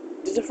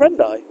 Did a friend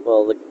die?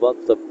 Well,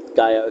 the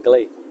guy out of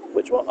Glee.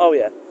 Which one? Oh,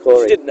 yeah.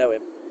 Corey. She didn't know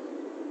him.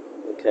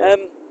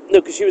 Okay. No,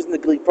 because she was in the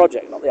Glee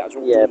Project, not the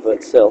actual Yeah, Glee.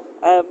 but still.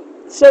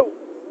 So,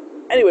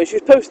 anyway, she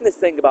was posting this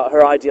thing about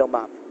her ideal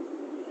man.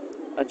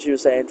 And she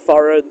was saying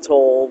foreign,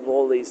 tall,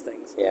 all these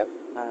things. Yeah.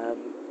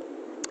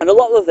 And a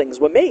lot of the things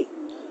were me.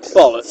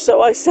 Bollocks.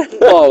 So I said...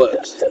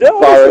 Bollocks. No,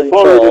 Foreign, honestly.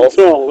 Foreign and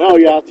tall. Oh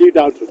yeah, you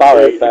down to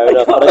Foreign, fair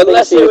enough. I don't think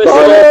Unless she it was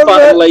was- all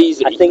fat and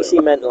lazy. I think she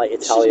meant like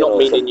She's Italian not or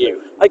meaning something.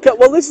 you.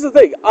 Well, this is the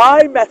thing.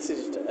 I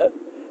messaged her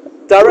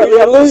directly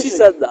You're after she losing.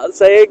 said that,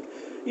 saying,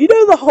 you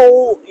know the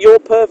whole "you're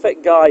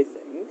perfect guy"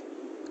 thing?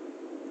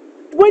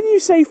 When you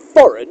say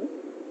foreign,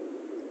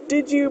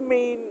 did you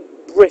mean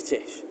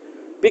British?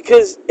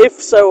 Because if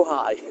so,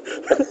 hi.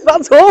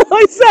 That's all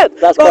I said.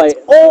 That's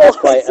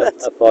quite said.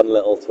 a fun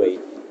little tweet.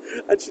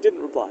 And she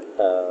didn't reply.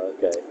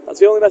 Okay. That's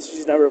the only message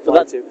she's never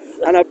replied that-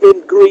 to. And I've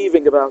been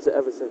grieving about it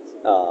ever since.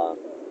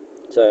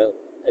 So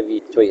have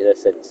you tweeted her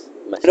since?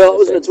 Messaged No, her that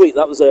wasn't a since? tweet.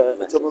 That was a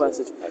Message double her.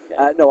 message.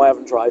 Okay. No, I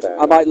haven't tried. Fair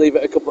I might leave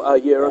it a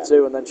year or Yeah.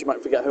 two, and then she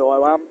might forget who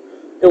I am.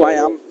 Who I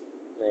am.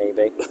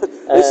 Maybe.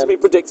 This is me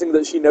predicting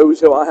that she knows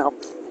who I am.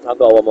 I've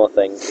got one more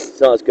thing.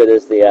 It's not as good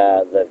as the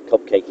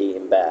cupcake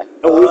eating bear.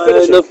 Oh, we'll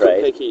finish I love it.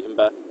 Right. cupcake eating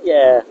bear.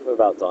 Yeah, we're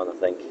about done, I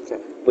think. Okay.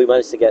 We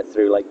managed to get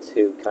through like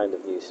 2 kind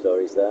of news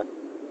stories there.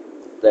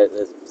 They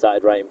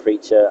started writing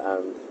Preacher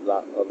and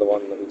that other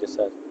one that we just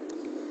said.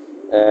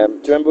 Do you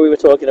remember we were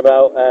talking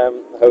about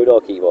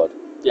Hodor keyboard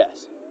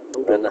Yes.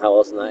 and how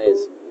awesome that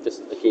is?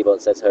 Just a keyboard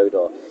that says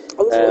Hodor.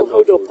 Oh, this little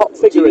Hodor pop Do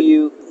figurine.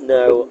 you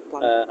know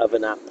of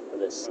an app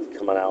that's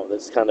coming out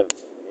that's kind of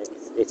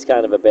it's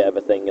kind of a bit of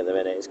a thing at the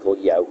minute? It's called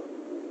Yo,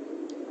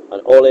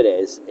 and all it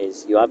is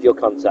you have your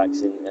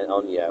contacts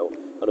on Yo,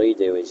 and all you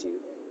do is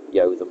you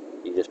Yo them.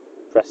 You just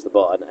press the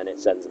button and it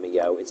sends them a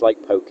Yo. It's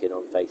like poking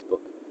on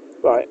Facebook.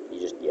 Right. You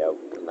just Yo,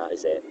 and that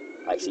is it.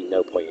 I see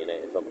no point in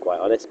it, if I'm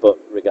quite honest. But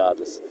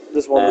regardless,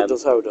 This one that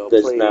does Hodor,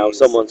 there's please. now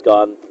someone's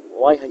gone.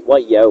 Why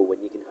Yo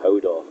when you can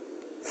Hodor?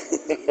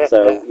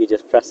 So you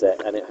just press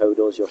it and it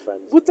Hodors your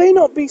friends. Would they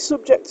not be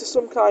subject to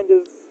some kind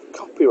of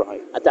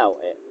copyright? I doubt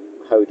it.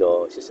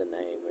 Hodor is just a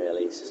name,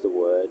 really. It's just a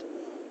word.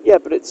 Yeah,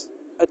 but it's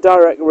a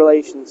direct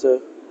relation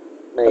to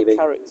Maybe. a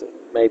character.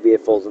 Maybe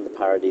it falls under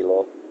parody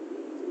law.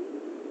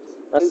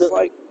 That's It's the,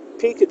 like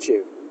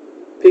Pikachu.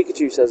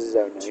 Pikachu says his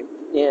own name,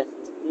 Yeah.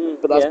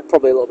 but that's yeah.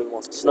 probably a little bit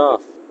more specific.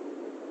 Snarf.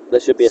 There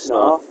should be a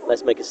Snarf. Snarf?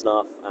 Let's make a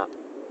Snarf app.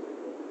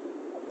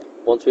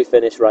 Once we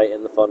finish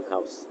writing the fun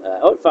house.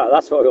 In fact,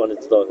 that's what we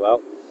wanted to talk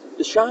about.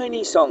 The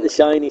Shiny song. The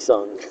shiny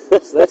song.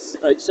 What's this?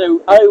 Right,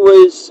 so I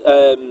was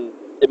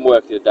in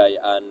work the other day,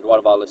 and one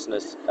of our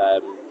listeners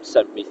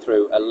sent me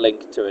through a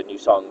link to a new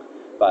song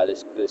by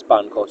this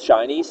band called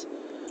Shinies.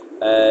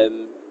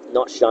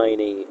 Not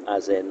shiny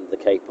as in the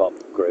K-pop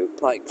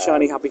group. Like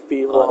shiny happy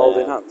people on,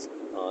 holding hands.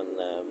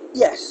 On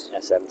Yes.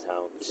 SM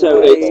Town.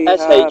 So Shiny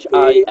it's happy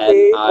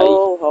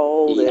people SHINIES.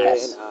 holding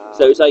hands.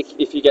 So it's like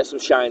if you get some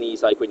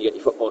shinies, like when you get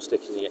your football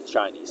sticks and you get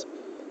shinies,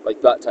 like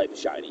that type of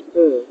shiny.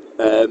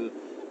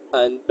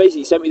 And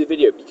basically, he sent me the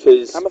video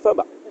because I'm a phone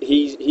back.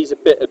 he's a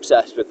bit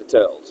obsessed with the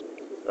turtles.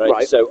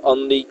 Right. So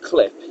on the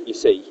clip you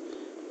see,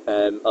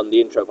 on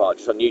the intro part,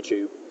 just on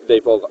YouTube,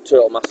 they've all got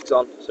turtle masks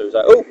on. So he's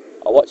like, oh,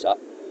 I'll watch that.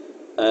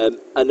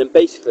 And then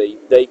basically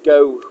they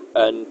go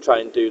and try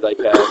and do like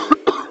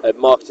a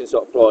marketing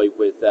sort of ploy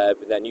with their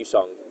new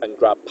song and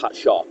grab Pat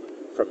Sharp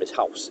from his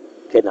house.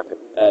 Kidnap him.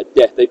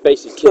 Yeah, they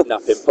basically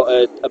kidnap him,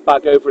 put a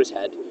bag over his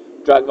head,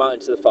 drag him out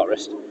into the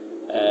forest.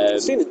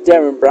 I've seen a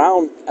Darren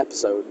Brown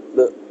episode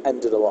that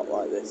ended a lot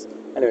like this.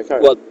 Anyway,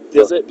 carry Well, on.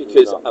 does it?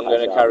 Because Not I'm Pat going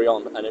to Sharp. carry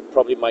on, and it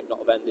probably might not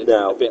have ended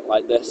No. a bit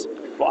like this.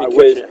 But I wish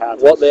Because it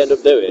had. what they end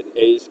up doing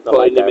is Not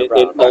like putting him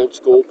Darren in Brown. old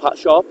school Pat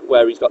Sharp,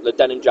 where he's got the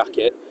denim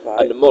jacket Right.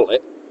 and the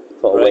mullet,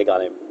 Put a Right. wig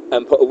on him.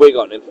 and put a wig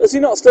on him. Does he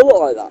not still look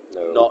like that?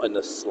 No. Not in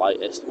the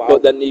slightest. Wow.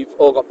 But then you've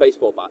all got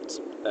baseball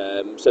bats,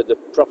 so they're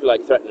properly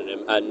like threatening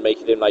him and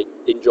making him like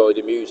enjoy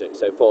the music,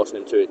 so forcing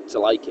him to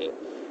like it.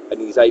 And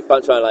he's like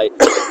bouncing around like,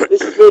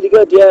 this is really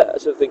good, yeah.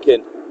 So I'm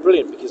thinking,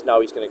 brilliant, because now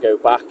he's going to go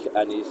back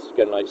and he's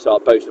going to like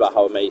start boast about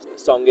how amazing the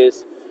song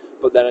is.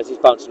 But then as he's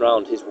bouncing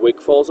around, his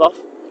wig falls off.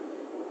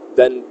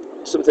 Then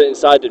something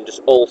inside him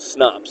just all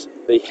snaps.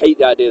 They hate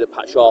the idea that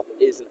Pat Sharp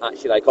isn't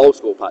actually like old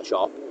school Pat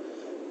Sharp.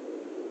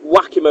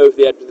 Whack him over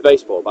the head with a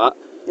baseball bat,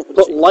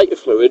 put lighter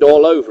fluid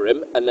all over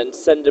him, and then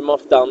send him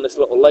off down this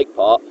little leg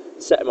part,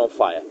 set him on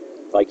fire.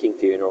 Viking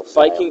funeral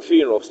style. Viking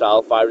funeral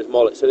style, fire his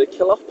mullet. So they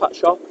kill off Pat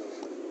Sharp.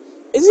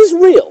 Is this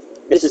real?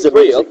 This is is a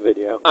real. music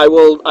video. I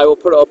will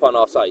put it up on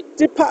our site.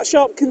 Did Pat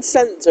Sharp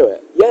consent to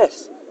it?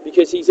 Yes,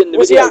 because he's in the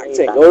Was he video.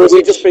 acting, or has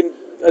he just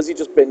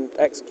been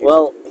executed?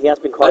 Well, he has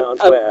been quiet on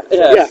Twitter.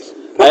 Yes,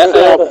 Pat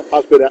Sharp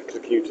has been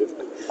executed.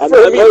 And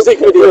For a music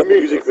video. For a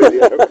music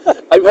video.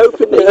 I'm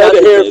hoping You that heard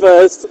it here he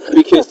first.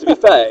 because to be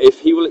fair, if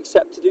he will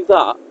accept to do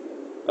that,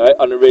 right,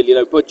 on a really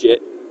low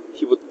budget,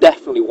 he will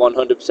definitely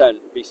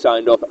 100% be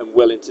signed up and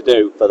willing to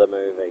do For the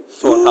movie.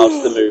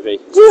 Funhouse the movie.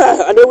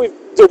 Yeah, I know we've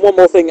done one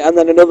more thing and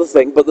then another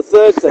thing, but the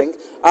third thing,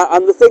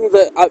 and the thing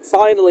that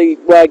finally,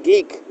 where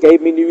Geek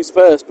gave me news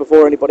first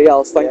before anybody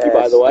else, thank you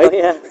by the way, Oh,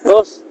 yeah, of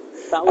course.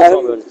 That was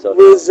what we wanted to talk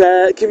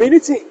was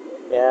Community.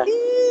 about. Yeah.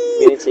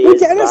 Community We're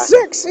is getting a back.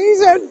 6th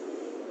season!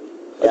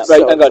 Yeah. Right, So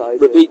hang on,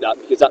 excited. repeat that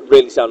because that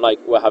really sounds like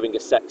we're having a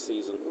sex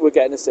season, We're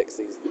getting a 6th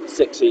season.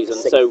 6 season.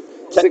 Six. So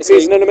 6th technically,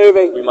 season in a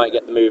movie. we might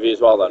get the movie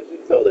as well then.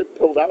 So they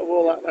pulled out of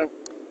all that now.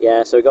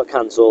 Yeah, so it got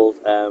cancelled,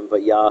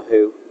 but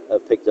Yahoo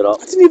have picked it up.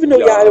 I didn't even know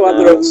Yeah, Yahoo had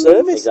their own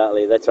service.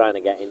 Exactly, they're trying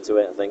to get into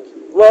it, I think.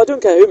 Well, I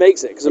don't care who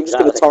makes it, because I'm just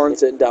going to Exactly.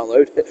 torrent it and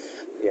download it.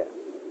 Yeah,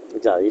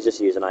 exactly. You just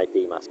use an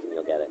IP mask and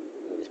you'll get it.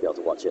 You'll just be able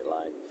to watch it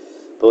live.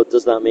 But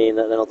does that mean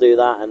that they'll do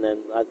that and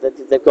then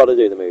they've got to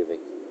do the movie?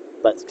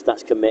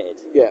 That's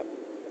committed. Yeah,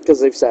 because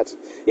they've said,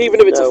 even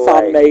if it's No a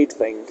way. fan-made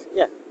thing,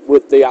 Yeah.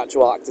 with the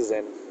actual actors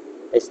in.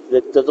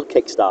 They'll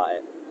kickstart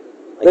it.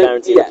 I They-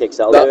 guarantee yeah. they'll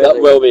kickstart That, it. that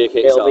will be a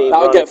It'll be Kickstarter.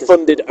 That'll get Veronica's-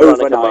 funded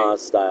Veronica overnight.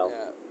 Mars style.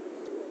 Yeah.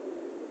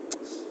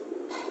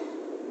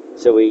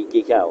 Shall we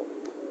geek out?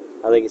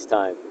 I think it's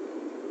time.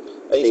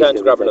 He's Steve's trying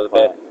to gonna grab be another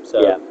quiet. bit.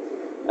 So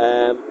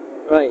Yeah.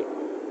 Right.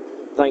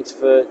 Thanks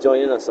for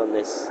joining us on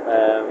this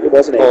It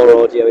wasn't Core Adrian.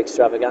 Audio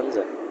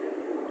extravaganza.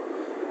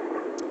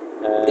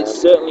 it's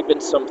certainly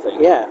been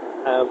something. Yeah,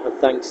 and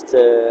thanks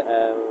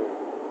to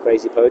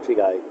Crazy Poetry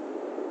Guy.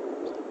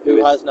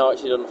 Who has now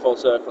actually done a full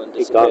circle and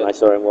He's gone. I disappeared?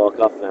 saw him walk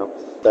off now.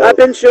 So, I've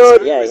been sure.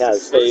 Yeah, he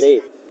has. Steve.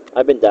 Steve.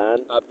 I've been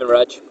Dan. I've been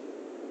Reg.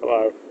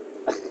 Hello.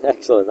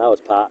 Excellent. That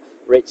was Pat.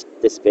 Rich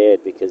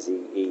disappeared because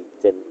he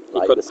didn't He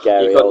like the couldn't,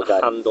 scary he old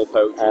couldn't guy. handle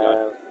poetry.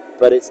 Guy.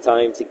 But it's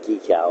time to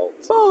geek out.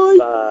 Bye.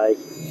 Bye.